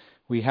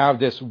 we have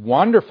this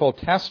wonderful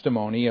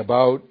testimony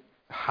about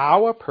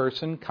how a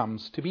person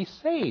comes to be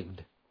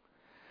saved.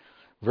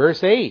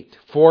 Verse 8,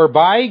 for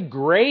by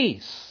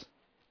grace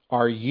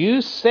are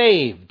you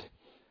saved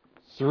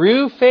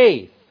through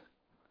faith,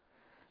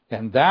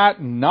 and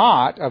that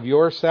not of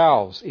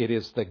yourselves. It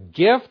is the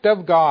gift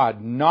of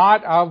God,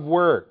 not of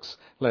works,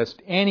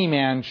 lest any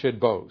man should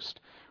boast.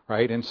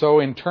 Right? And so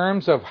in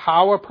terms of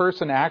how a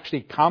person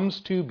actually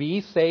comes to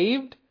be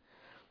saved,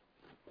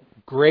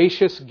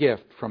 gracious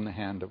gift from the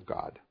hand of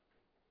God.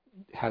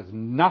 It has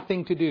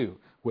nothing to do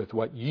with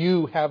what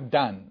you have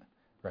done,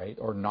 right,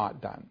 or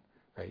not done.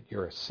 Right?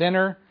 You're a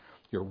sinner.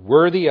 You're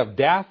worthy of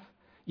death,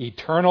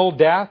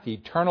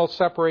 eternal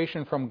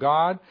separation from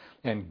God.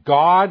 And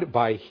God,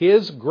 by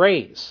His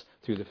grace,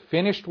 through the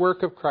finished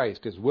work of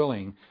Christ, is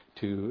willing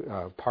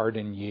to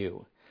pardon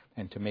you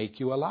and to make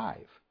you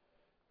alive.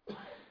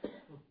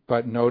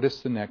 But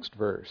notice the next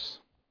verse.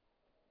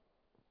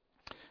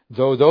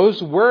 Though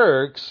those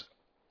works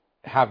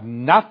have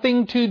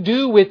nothing to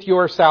do with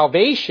your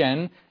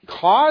salvation,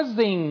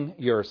 causing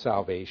your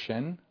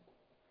salvation,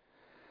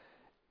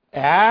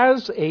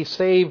 as a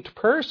saved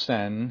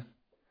person,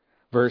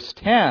 verse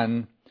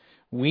 10,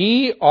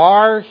 we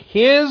are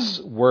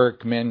His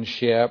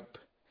workmanship,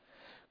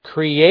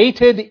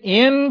 created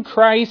in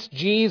Christ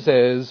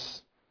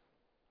Jesus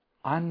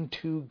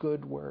unto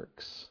good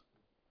works,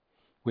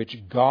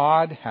 which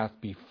God hath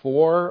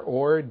before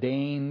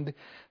ordained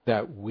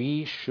that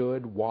we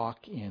should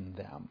walk in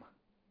them.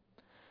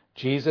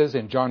 Jesus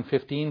in John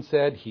 15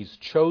 said, He's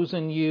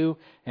chosen you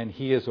and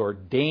He has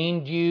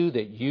ordained you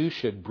that you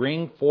should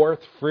bring forth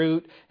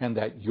fruit and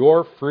that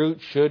your fruit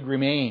should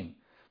remain.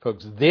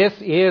 Folks, this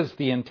is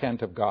the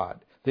intent of God.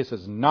 This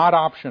is not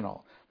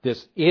optional.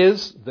 This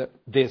is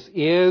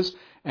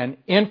an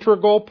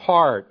integral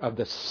part of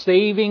the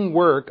saving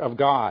work of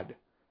God,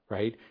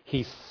 right?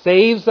 He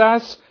saves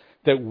us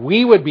that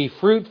we would be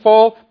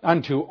fruitful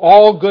unto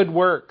all good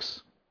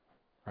works,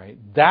 right?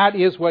 That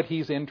is what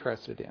He's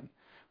interested in,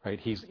 right?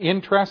 He's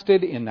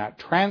interested in that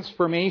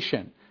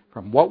transformation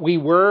from what we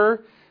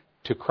were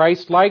to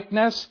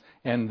Christ-likeness,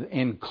 and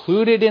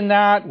included in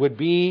that would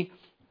be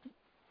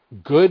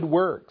good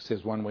works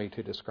is one way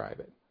to describe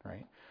it,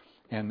 right?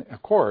 And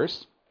of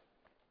course,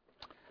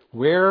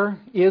 where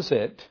is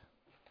it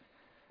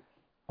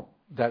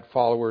that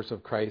followers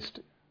of Christ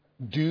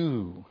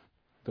do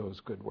those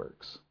good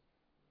works?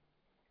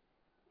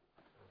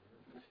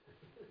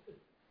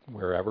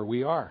 Wherever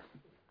we are,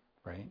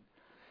 right?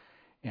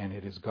 And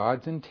it is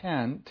God's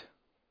intent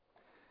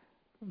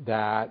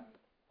that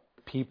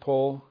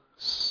people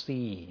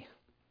see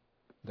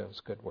those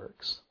good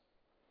works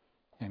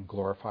and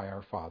glorify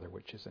our Father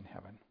which is in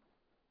heaven.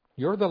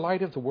 You're the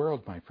light of the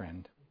world, my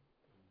friend,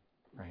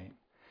 right?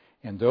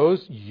 And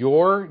those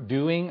your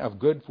doing of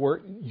good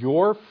work,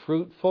 your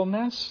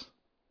fruitfulness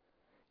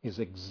is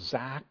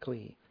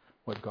exactly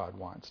what God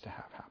wants to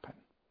have happen,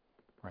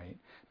 right?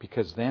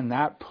 Because then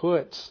that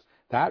puts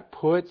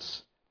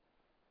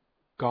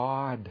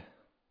God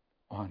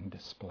on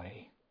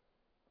display.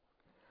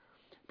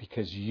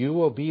 Because you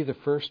will be the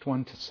first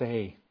one to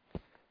say,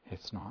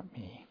 it's not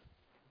me,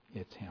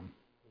 it's Him.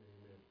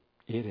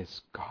 It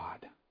is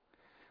God.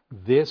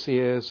 This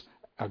is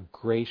a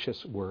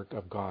gracious work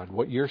of God.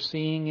 What you're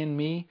seeing in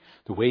me,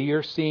 the way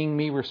you're seeing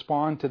me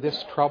respond to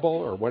this trouble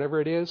or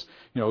whatever it is,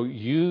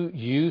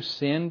 you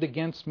sinned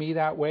against me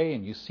that way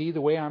and you see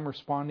the way I'm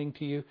responding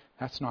to you,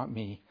 that's not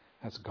me,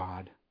 that's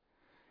God.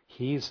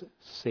 He's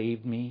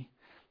saved me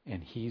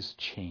and He's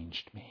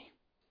changed me.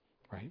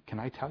 Right? Can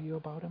I tell you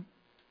about Him?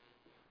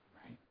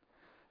 Right?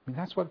 I mean,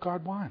 that's what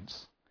God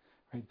wants.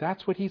 Right?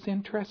 That's what He's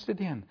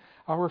interested in.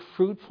 Our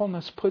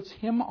fruitfulness puts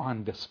Him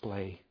on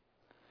display.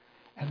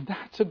 And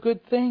that's a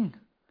good thing.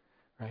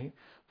 Right?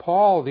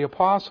 Paul, the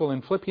apostle,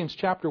 in Philippians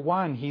chapter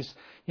 1, he's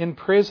in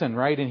prison,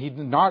 right? And he's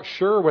not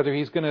sure whether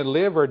he's going to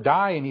live or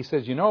die. And he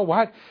says, you know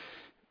what?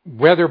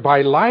 Whether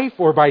by life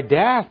or by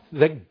death,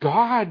 that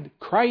God,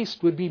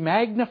 Christ, would be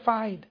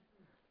magnified.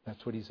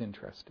 That's what He's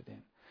interested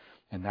in.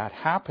 And that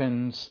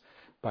happens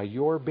by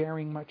your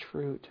bearing much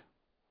fruit.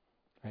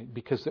 Right?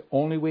 Because the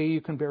only way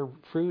you can bear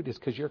fruit is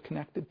because you're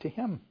connected to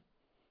Him.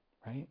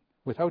 Right?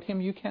 Without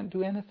Him, you can't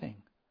do anything.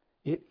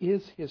 It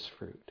is His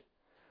fruit,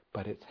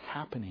 but it's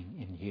happening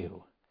in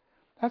you.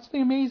 That's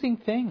the amazing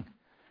thing.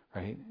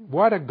 Right?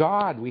 What a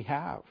God we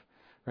have.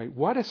 Right?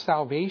 What a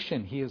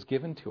salvation He has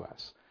given to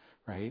us.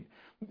 Right?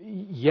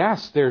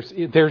 Yes, there's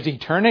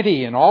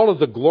eternity and all of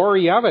the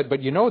glory of it,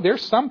 but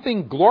there's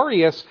something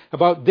glorious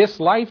about this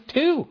life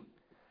too.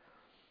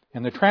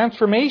 And the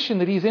transformation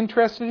that He's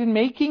interested in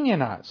making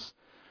in us.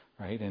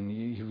 Right? And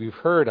you've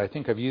heard, I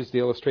think I've used the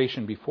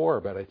illustration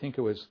before, but I think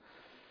it was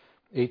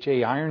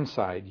H.A.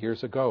 Ironside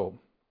years ago,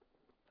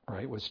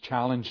 right, was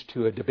challenged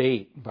to a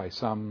debate by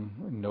some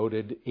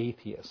noted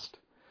atheist.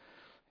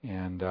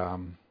 And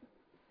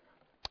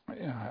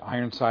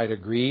Ironside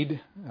agreed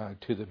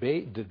to the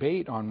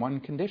debate on one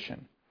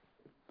condition.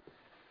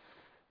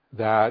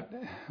 That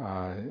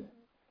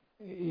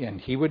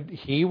and he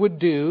would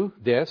do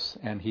this,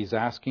 and he's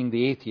asking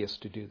the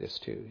atheist to do this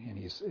too. And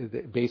he's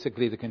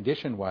basically, the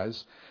condition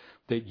was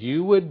that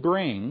you would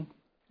bring,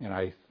 and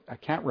I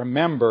can't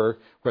remember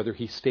whether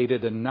he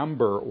stated a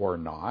number or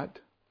not,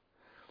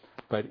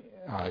 but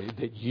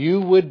that you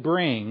would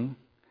bring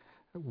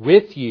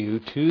with you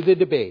to the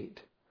debate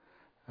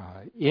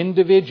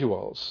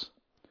individuals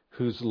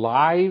whose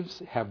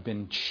lives have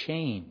been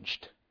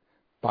changed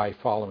by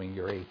following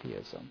your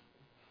atheism.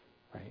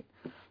 Right?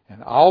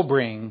 And I'll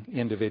bring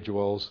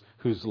individuals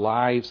whose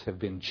lives have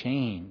been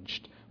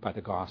changed by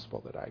the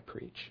gospel that I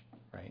preach.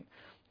 Right?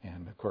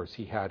 And of course,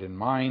 he had in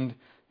mind,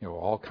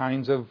 all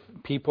kinds of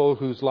people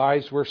whose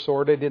lives were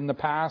sordid in the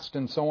past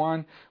and so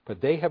on,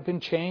 but they have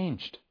been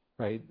changed.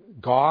 Right?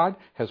 God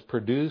has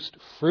produced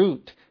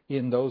fruit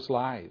in those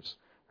lives.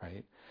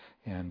 Right?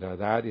 And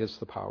that is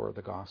the power of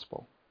the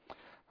gospel.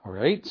 All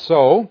right.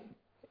 So,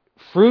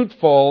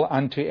 fruitful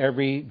unto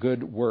every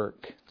good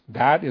work.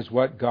 That is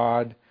what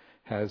God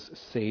has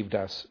saved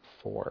us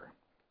for.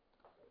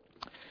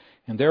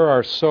 And there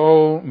are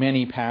so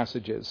many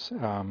passages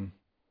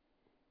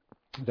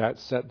that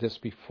set this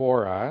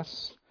before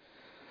us.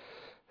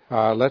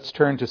 Let's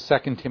turn to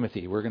 2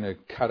 Timothy. We're going to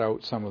cut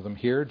out some of them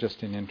here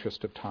just in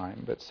interest of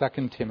time. But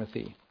 2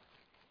 Timothy.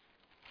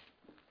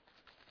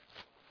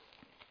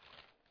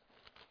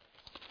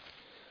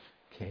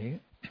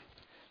 Okay.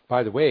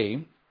 By the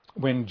way,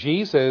 when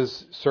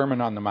Jesus'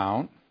 Sermon on the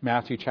Mount,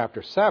 Matthew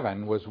chapter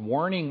 7, was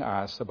warning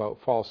us about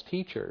false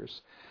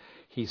teachers,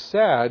 He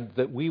said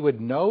that we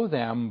would know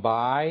them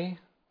by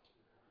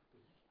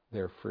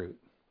their fruit.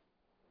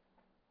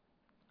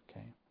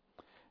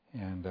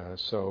 And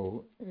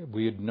so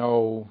we'd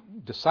know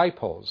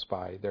disciples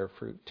by their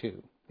fruit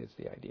too, is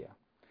the idea.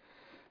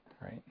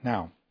 All right.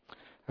 Now,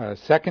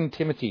 2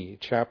 Timothy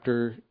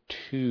chapter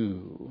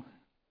 2.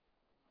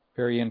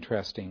 Very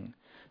interesting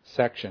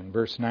section.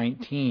 Verse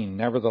 19.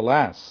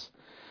 Nevertheless,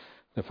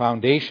 the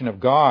foundation of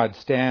God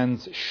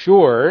stands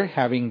sure,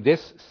 having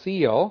this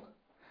seal: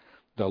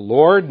 the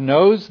Lord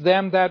knows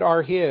them that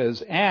are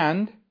his,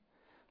 and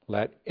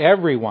let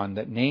everyone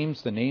that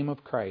names the name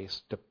of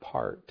Christ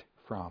depart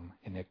from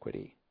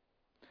iniquity.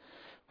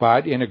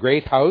 But in a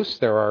great house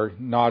there are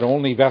not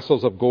only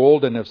vessels of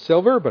gold and of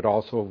silver, but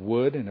also of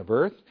wood and of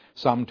earth,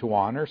 some to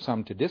honor,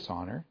 some to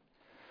dishonor.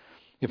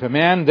 If a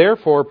man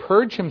therefore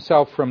purge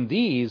himself from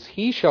these,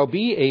 he shall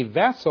be a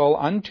vessel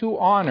unto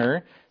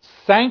honor,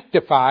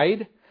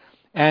 sanctified,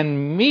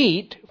 and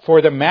meet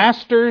for the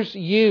master's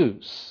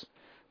use,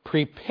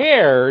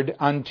 prepared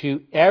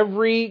unto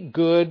every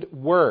good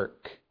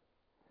work.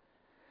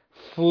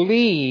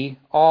 Flee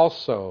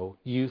also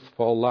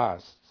youthful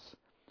lusts,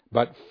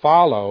 but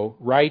follow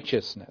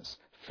righteousness,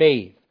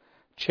 faith,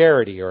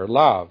 charity, or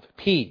love,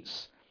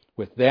 peace,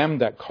 with them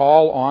that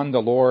call on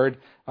the Lord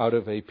out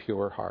of a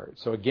pure heart.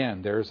 So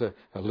again, there's a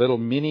little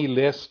mini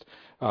list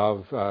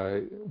of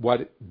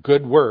what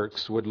good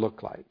works would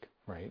look like,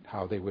 right?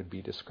 How they would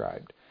be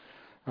described.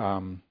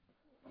 And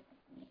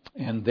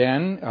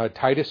then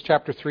Titus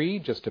chapter 3,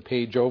 just a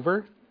page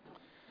over.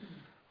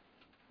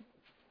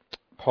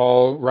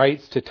 Paul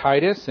writes to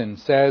Titus and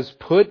says,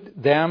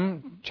 put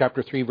them,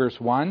 chapter 3,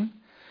 verse 1,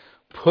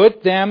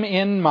 put them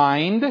in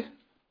mind,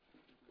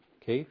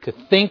 okay, to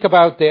think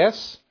about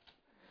this,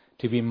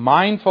 to be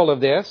mindful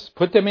of this,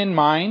 put them in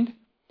mind,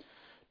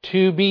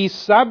 to be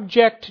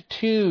subject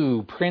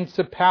to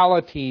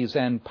principalities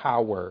and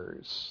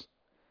powers,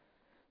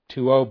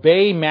 to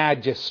obey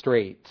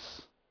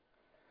magistrates,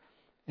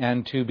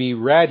 and to be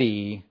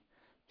ready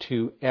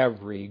to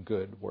every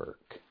good work.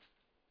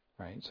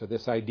 Right? So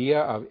this idea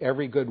of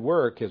every good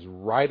work is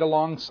right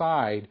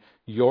alongside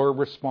your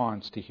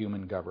response to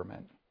human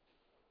government.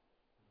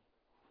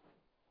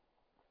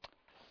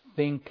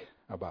 Think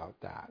about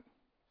that.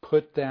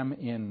 Put them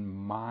in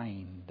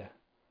mind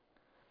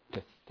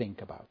to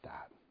think about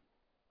that.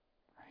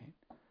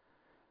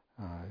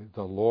 Right?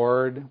 The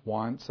Lord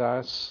wants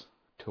us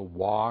to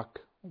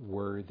walk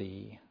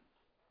worthy.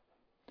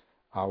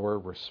 Our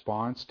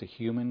response to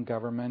human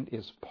government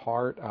is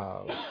part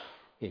of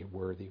a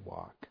worthy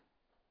walk.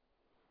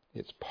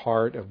 It's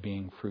part of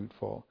being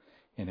fruitful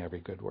in every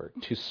good work.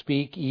 To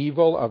speak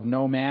evil of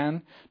no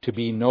man, to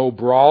be no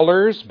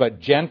brawlers,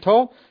 but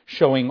gentle,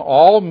 showing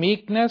all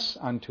meekness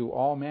unto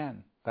all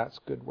men. That's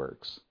good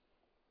works.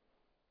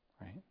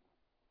 Right?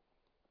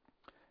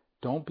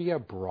 Don't be a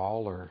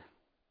brawler.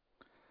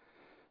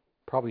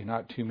 Probably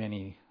not too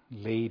many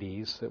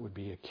ladies that would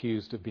be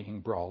accused of being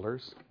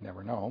brawlers.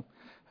 Never know.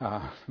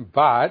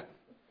 But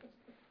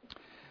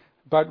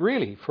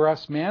really, for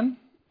us men,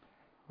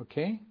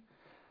 okay,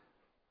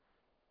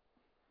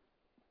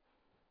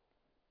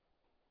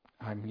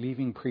 I'm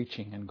leaving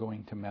preaching and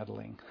going to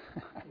meddling.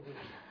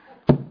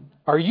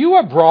 Are you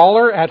a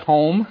brawler at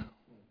home?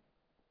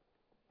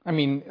 I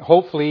mean,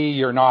 hopefully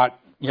you're not,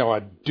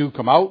 a duke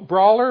 'em out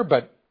brawler,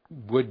 but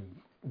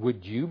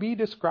would you be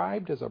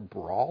described as a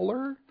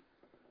brawler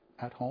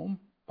at home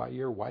by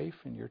your wife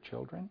and your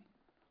children?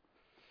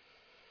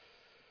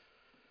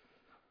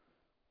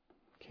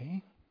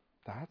 Okay,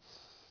 that's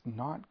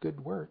not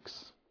good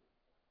works.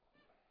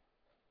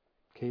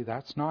 Okay,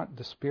 that's not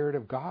the Spirit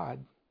of God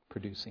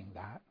producing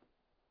that.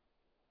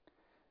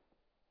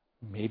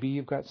 Maybe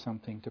you've got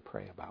something to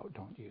pray about,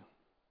 don't you?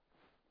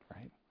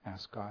 Right?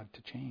 Ask God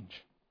to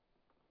change.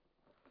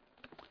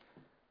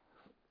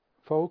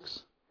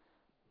 Folks,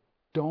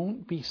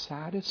 don't be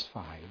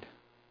satisfied.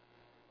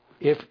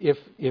 If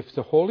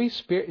the Holy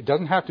Spirit, it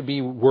doesn't have to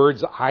be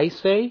words I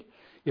say,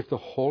 if the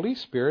Holy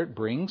Spirit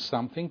brings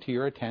something to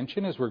your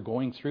attention as we're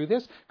going through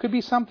this, could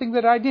be something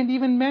that I didn't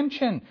even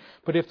mention,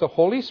 but if the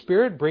Holy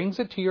Spirit brings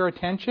it to your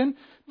attention,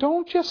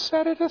 don't just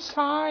set it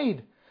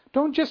aside.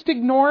 Don't just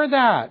ignore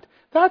that.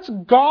 That's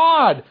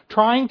God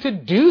trying to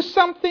do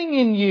something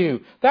in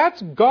you.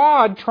 That's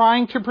God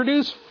trying to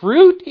produce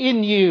fruit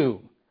in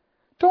you.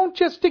 Don't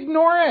just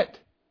ignore it.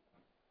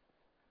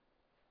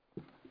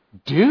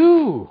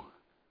 Do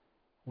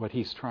what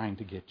He's trying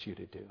to get you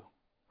to do.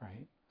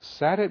 Right?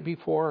 Set it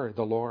before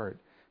the Lord.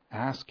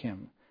 Ask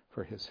Him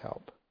for His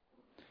help.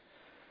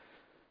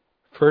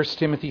 1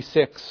 Timothy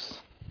 6.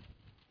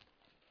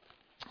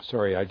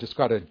 Sorry, I just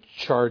got to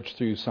charge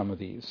through some of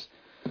these.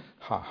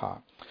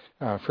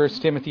 1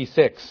 Timothy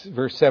 6,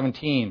 verse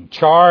 17.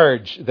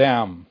 Charge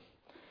them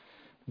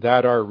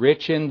that are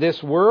rich in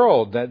this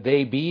world, that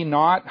they be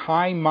not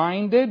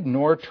high-minded,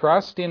 nor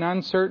trust in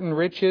uncertain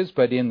riches,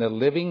 but in the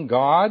living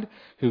God,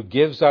 who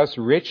gives us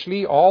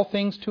richly all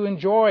things to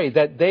enjoy,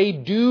 that they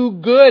do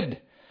good,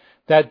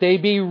 that they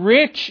be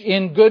rich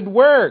in good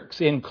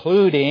works,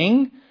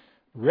 including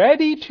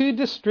ready to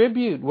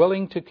distribute,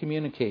 willing to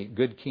communicate.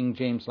 Good King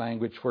James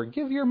language for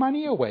give your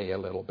money away a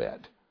little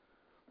bit.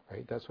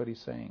 Right? That's what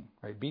he's saying.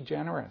 Right? Be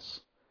generous.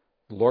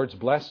 The Lord's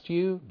blessed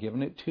you,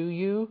 given it to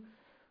you.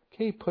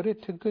 Okay, put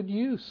it to good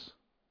use.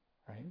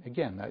 Right?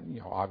 Again, that,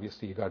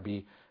 obviously you've got to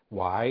be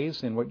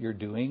wise in what you're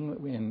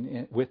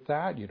doing with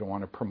that. You don't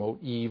want to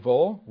promote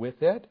evil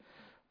with it.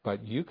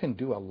 But you can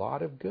do a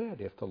lot of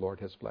good if the Lord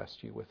has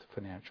blessed you with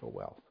financial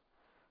wealth.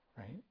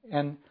 Right?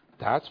 And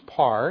that's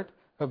part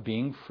of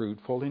being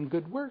fruitful in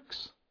good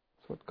works.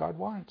 That's what God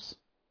wants.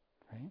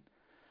 Right?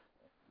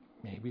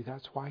 Maybe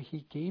that's why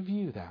He gave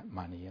you that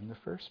money in the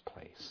first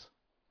place.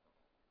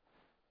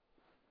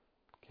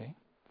 Okay?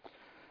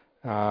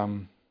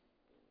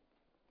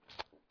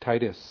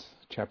 Titus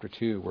chapter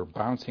 2. We're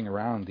bouncing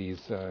around these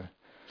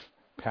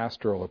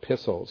pastoral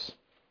epistles.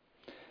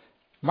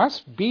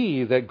 Must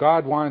be that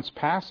God wants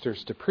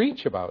pastors to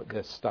preach about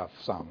this stuff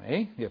some,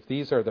 eh? If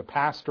these are the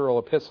pastoral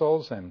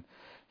epistles and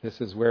this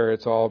is where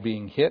it's all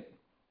being hit.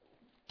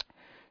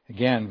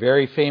 Again,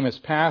 very famous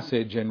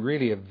passage and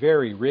really a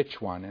very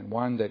rich one, and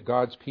one that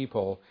God's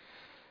people,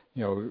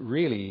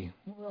 really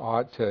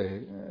ought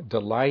to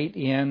delight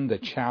in the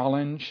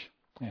challenge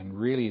and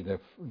really the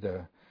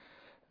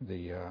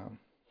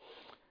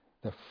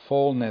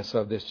fullness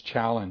of this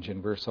challenge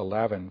in verse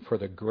 11. For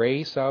the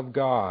grace of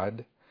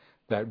God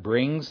that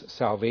brings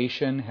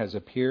salvation has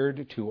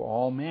appeared to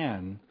all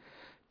men,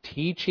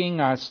 teaching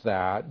us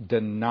that,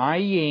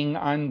 denying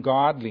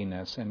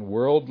ungodliness and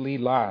worldly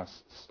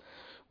lusts,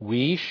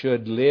 we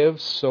should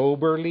live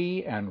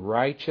soberly and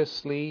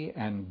righteously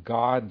and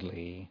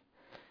godly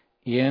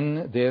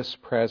in this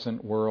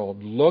present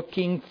world,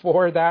 looking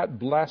for that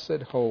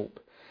blessed hope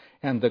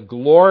and the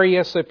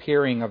glorious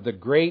appearing of the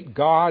great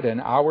God and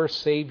our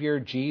Savior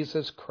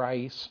Jesus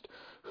Christ,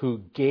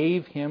 who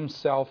gave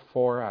Himself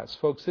for us.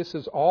 Folks, this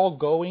is all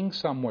going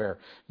somewhere.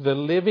 The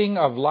living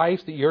of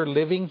life that you're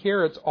living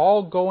here, it's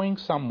all going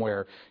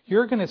somewhere.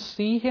 You're going to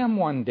see Him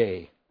one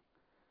day.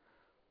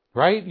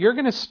 Right? You're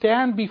going to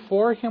stand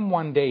before Him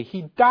one day.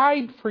 He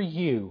died for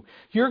you.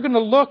 You're going to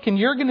look and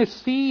you're going to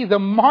see the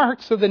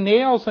marks of the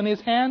nails on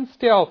His hands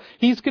still.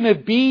 He's going to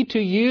be to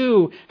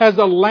you as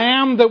a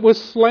lamb that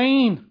was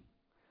slain.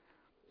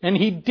 And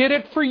He did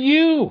it for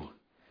you,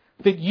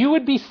 that you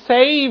would be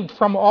saved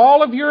from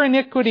all of your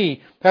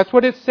iniquity. That's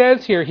what it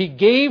says here. He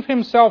gave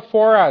Himself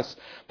for us,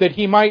 that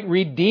He might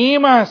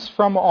redeem us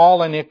from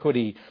all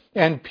iniquity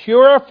and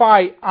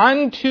purify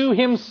unto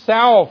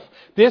Himself.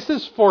 This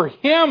is for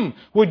Him.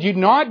 Would you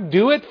not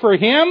do it for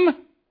Him?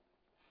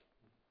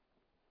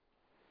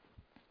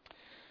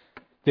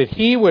 That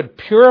He would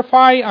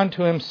purify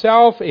unto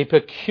Himself a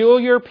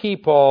peculiar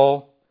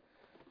people,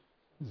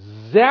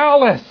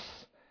 zealous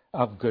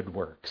of good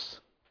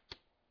works.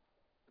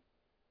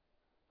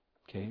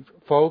 Okay,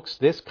 folks,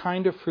 this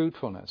kind of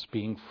fruitfulness,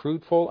 being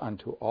fruitful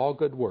unto all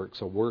good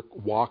works, a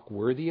walk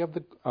worthy of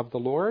the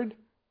Lord,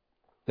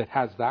 that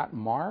has that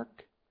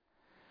mark,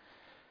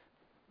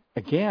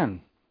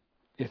 again,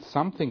 it's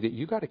something that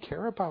you got to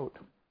care about.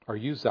 Are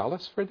you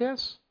zealous for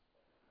this?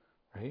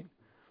 Right?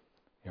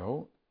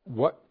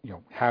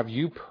 Have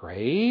you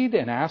prayed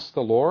and asked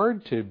the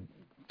Lord to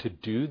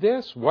do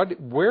this?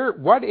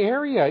 What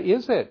area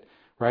is it?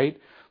 Right?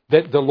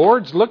 That the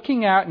Lord's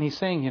looking at and He's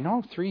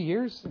saying, 3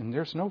 years and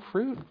there's no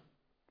fruit.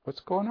 What's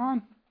going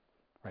on?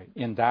 Right?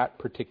 In that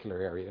particular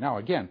area. Now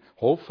again,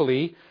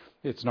 hopefully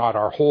it's not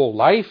our whole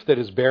life that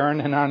is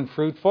barren and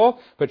unfruitful,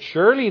 but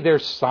surely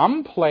there's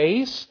some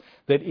place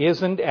that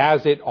isn't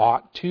as it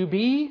ought to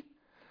be.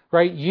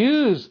 Right?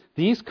 Use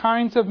these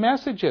kinds of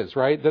messages,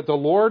 right? That the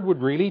Lord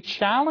would really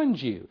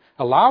challenge you.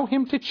 Allow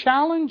Him to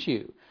challenge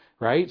you.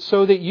 Right?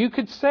 So that you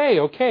could say,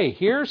 okay,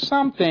 here's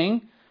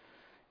something.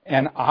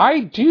 And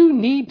I do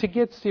need to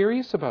get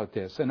serious about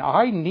this. And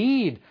I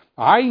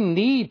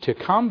need to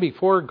come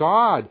before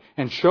God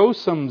and show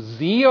some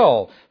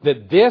zeal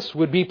that this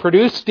would be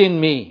produced in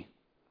me.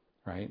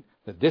 Right?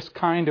 That this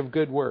kind of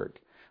good work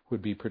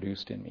would be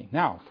produced in me.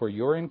 Now, for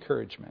your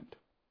encouragement,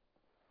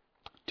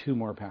 2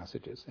 more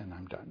passages and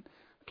I'm done.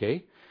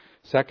 Okay?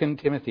 2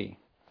 Timothy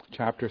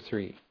chapter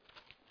 3.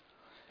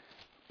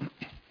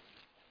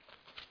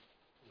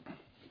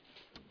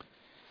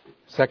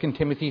 2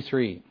 Timothy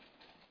 3.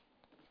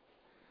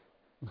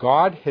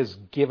 God has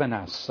given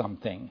us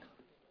something.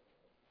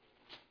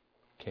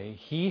 Okay,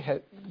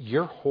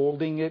 you're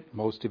holding it,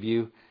 most of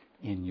you,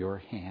 in your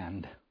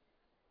hand.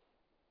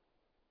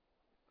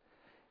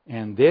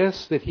 And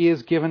this that He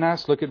has given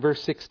us, look at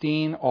verse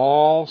 16,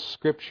 all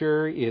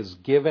Scripture is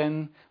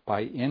given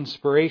by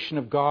inspiration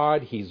of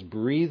God. He's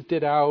breathed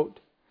it out,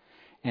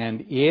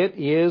 and it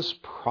is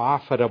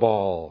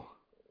profitable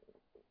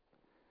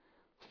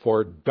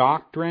for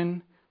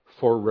doctrine,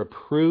 for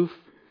reproof,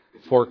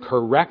 for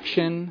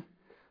correction,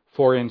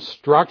 for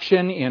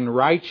instruction in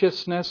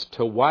righteousness,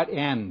 to what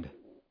end?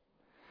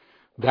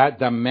 That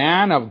the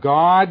man of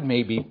God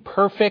may be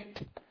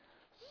perfect,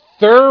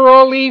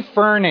 thoroughly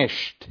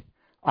furnished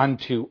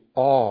unto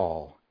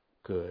all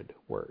good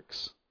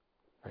works.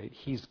 Right?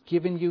 He's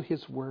given you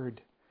His word.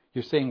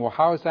 You're saying, well,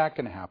 how is that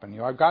going to happen?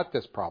 I've got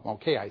this problem.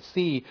 Okay, I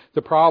see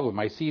the problem.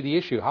 I see the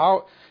issue.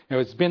 How,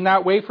 it's been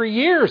that way for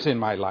years in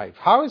my life.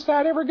 How is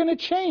that ever going to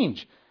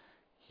change?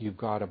 You've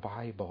got a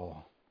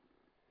Bible.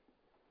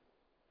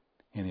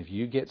 And if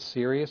you get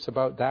serious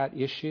about that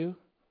issue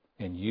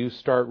and you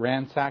start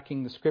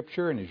ransacking the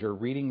Scripture, and as you're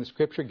reading the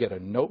Scripture, get a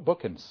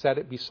notebook and set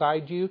it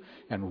beside you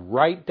and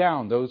write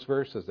down those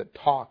verses that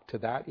talk to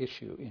that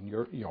issue in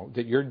your,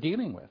 that you're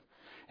dealing with.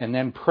 And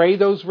then pray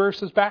those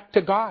verses back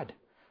to God,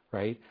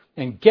 right?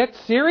 And get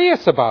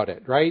serious about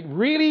it, right?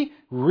 Really,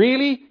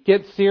 really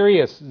get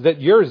serious that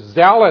you're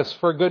zealous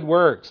for good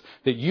works,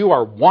 that you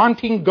are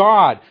wanting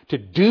God to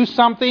do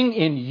something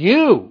in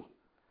you,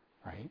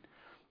 right?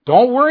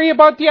 Don't worry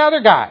about the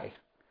other guy.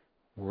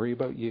 Worry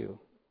about you.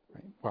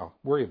 Right? Well,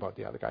 worry about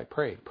the other guy.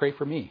 Pray. Pray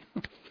for me,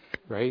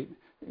 right?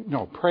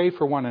 No, pray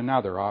for one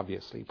another,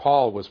 obviously.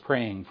 Paul was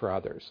praying for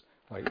others,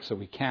 right? So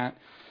we can't,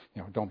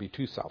 don't be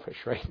too selfish,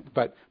 right?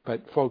 But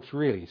folks,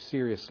 really,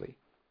 seriously,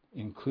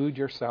 include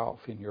yourself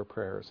in your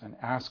prayers and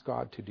ask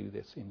God to do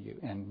this in you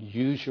and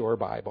use your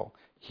Bible.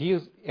 He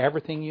is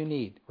everything you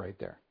need right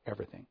there,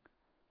 everything.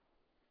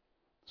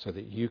 So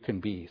that you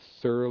can be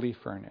thoroughly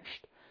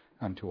furnished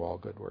unto all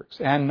good works.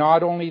 And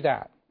not only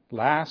that,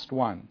 last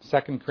one,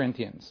 2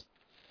 Corinthians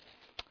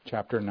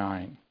chapter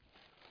 9.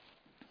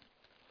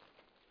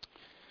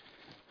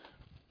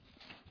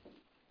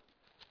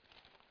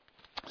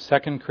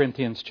 2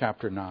 Corinthians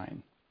chapter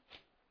 9.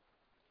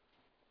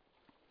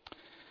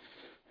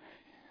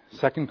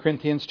 2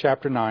 Corinthians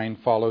chapter 9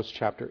 follows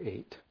chapter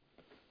 8.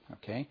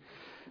 Okay?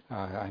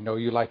 I know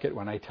you like it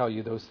when I tell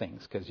you those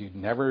things because you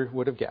never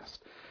would have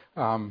guessed.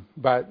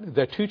 But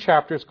the two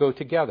chapters go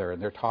together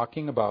and they're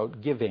talking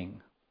about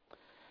giving.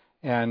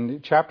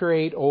 And chapter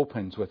 8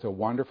 opens with a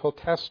wonderful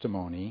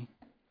testimony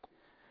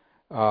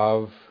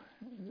of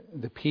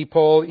the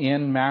people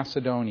in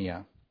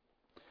Macedonia.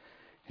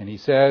 And he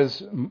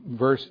says,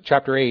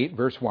 chapter 8,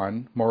 verse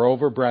 1,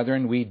 "Moreover,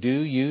 brethren, we do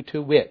you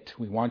to wit,"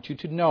 we want you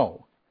to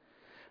know,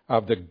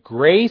 "of the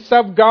grace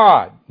of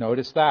God,"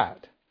 notice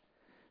that,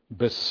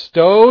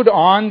 "bestowed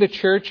on the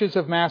churches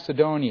of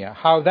Macedonia,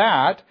 how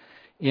that,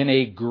 in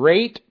a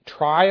great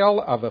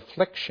trial of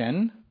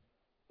affliction,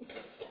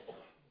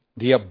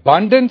 the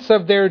abundance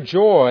of their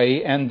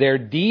joy and their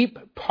deep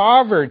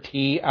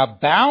poverty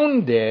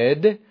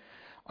abounded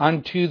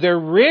unto the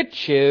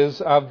riches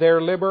of their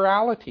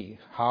liberality."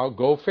 How?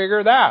 Go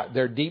figure that.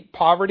 Their deep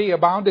poverty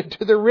abounded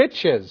to the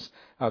riches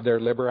of their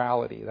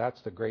liberality.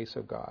 That's the grace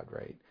of God,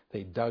 right?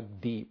 They dug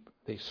deep.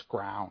 They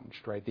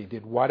scrounged, right? They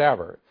did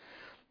whatever.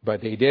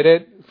 But they did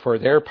it for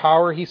their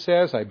power, he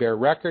says. "I bear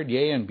record,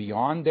 yea, and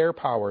beyond their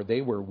power,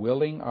 they were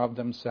willing of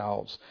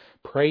themselves,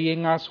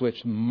 praying us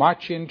with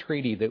much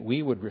entreaty that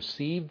we would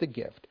receive the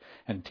gift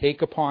and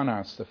take upon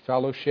us the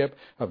fellowship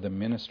of the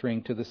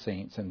ministering to the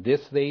saints. And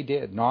this they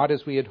did, not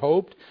as we had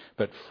hoped,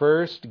 but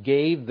first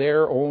gave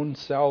their own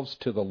selves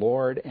to the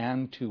Lord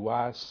and to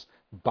us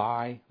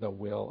by the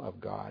will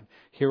of God."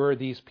 Here are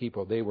these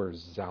people. They were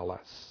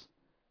zealous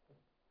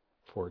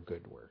for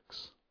good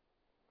works.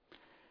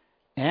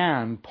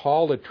 And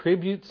Paul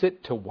attributes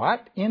it to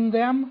what in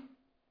them?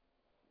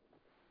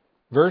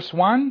 Verse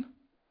 1,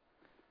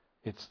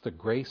 it's the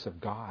grace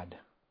of God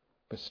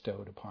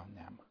bestowed upon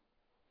them.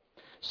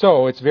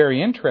 So it's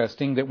very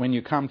interesting that when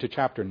you come to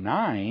chapter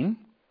 9,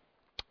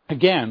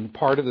 again,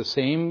 part of the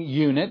same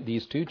unit,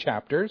 these two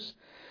chapters,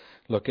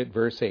 look at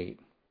verse 8.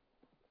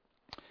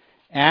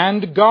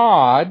 "And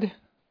God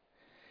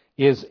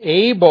is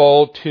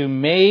able to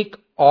make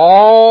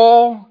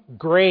all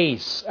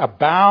grace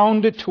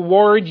abound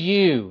toward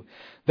you,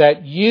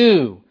 that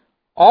you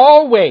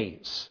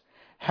always,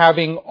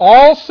 having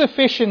all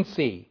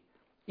sufficiency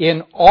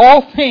in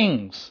all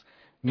things,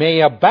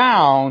 may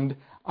abound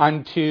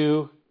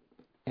unto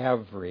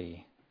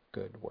every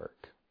good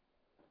work."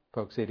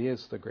 Folks, it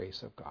is the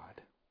grace of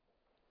God.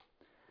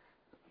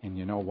 And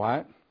you know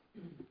what?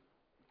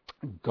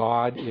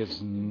 God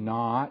is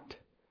not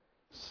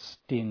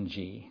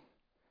stingy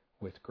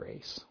with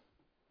grace.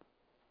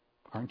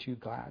 Aren't you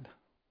glad?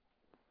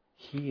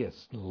 He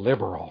is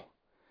liberal.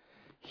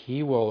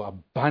 He will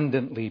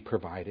abundantly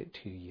provide it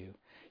to you.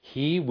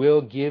 He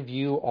will give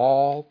you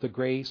all the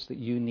grace that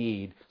you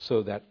need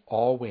so that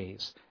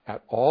always,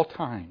 at all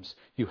times,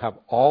 you have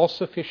all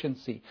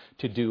sufficiency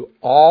to do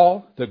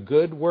all the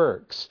good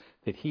works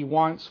that He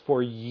wants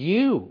for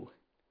you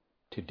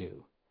to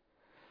do.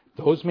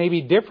 Those may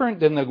be different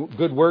than the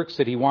good works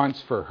that He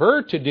wants for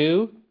her to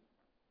do,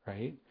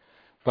 right?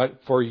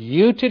 But for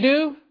you to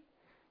do,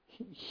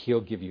 He'll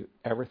give you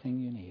everything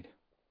you need.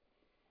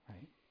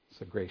 Right?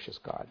 It's a gracious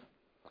God.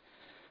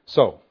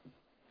 So,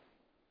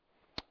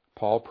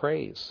 Paul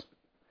prays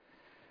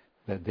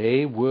that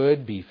they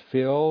would be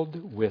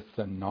filled with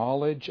the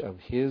knowledge of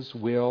His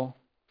will,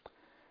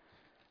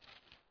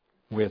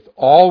 with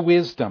all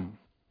wisdom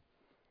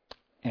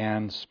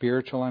and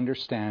spiritual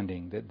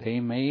understanding, that they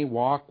may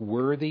walk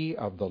worthy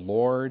of the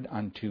Lord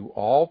unto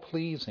all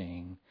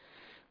pleasing,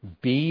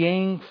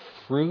 being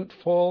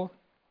fruitful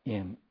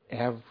in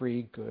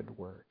every good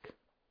work.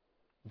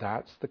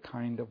 That's the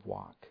kind of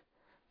walk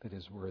that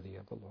is worthy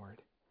of the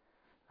Lord.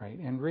 Right?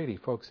 And really,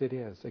 folks, it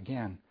is.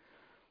 Again,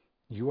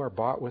 you are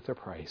bought with a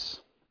price.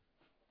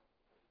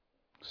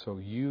 So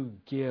you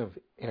give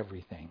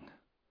everything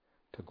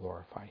to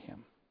glorify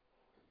Him.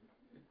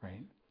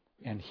 Right?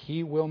 And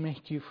He will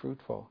make you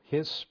fruitful.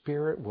 His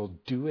Spirit will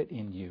do it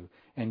in you.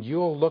 And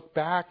you'll look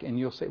back and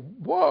you'll say,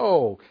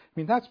 whoa, I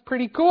mean, that's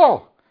pretty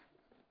cool.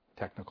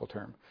 Technical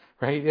term,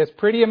 right? It's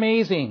pretty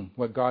amazing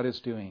what God is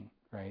doing,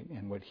 right?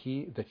 And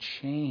the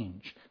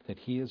change that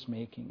He is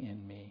making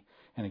in me.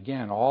 And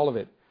again, all of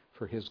it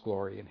for His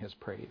glory and His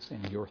praise.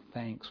 And your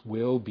thanks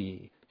will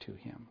be to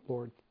Him.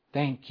 Lord,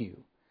 thank you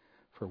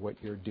for what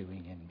you're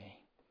doing in me.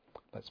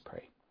 Let's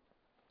pray.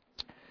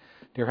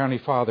 Dear Heavenly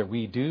Father,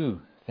 we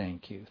do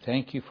thank you.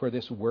 Thank you for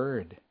this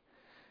word.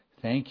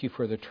 Thank you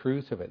for the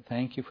truth of it.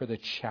 Thank you for the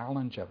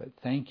challenge of it.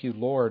 Thank you,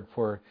 Lord,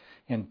 for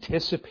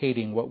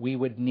anticipating what we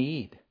would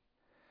need.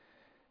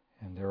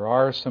 And there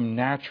are some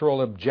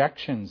natural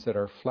objections that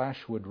our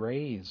flesh would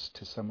raise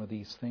to some of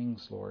these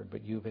things, Lord,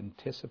 but you've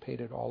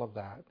anticipated all of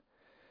that.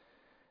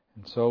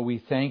 And so we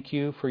thank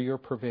you for your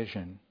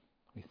provision.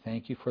 We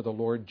thank you for the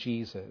Lord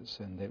Jesus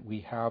and that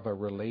we have a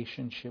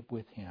relationship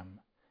with Him,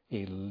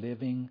 a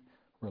living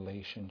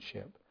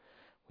relationship.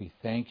 We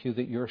thank you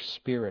that your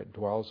Spirit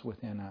dwells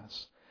within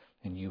us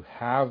and you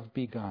have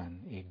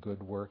begun a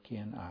good work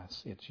in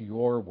us. It's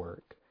your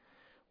work.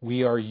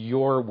 We are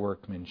your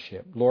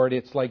workmanship. Lord,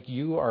 it's like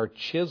you are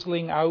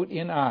chiseling out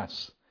in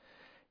us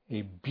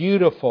a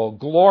beautiful,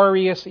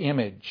 glorious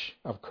image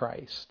of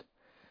Christ.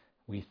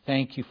 We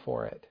thank you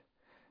for it.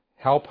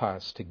 Help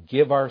us to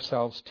give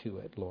ourselves to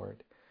it,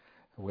 Lord,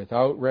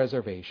 without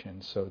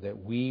reservation, so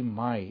that we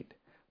might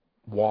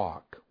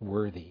walk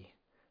worthy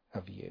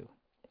of you.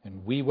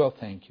 And we will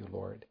thank you,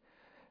 Lord,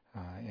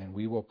 and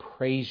we will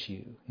praise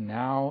you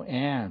now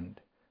and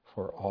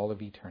for all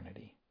of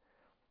eternity.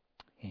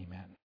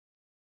 Amen.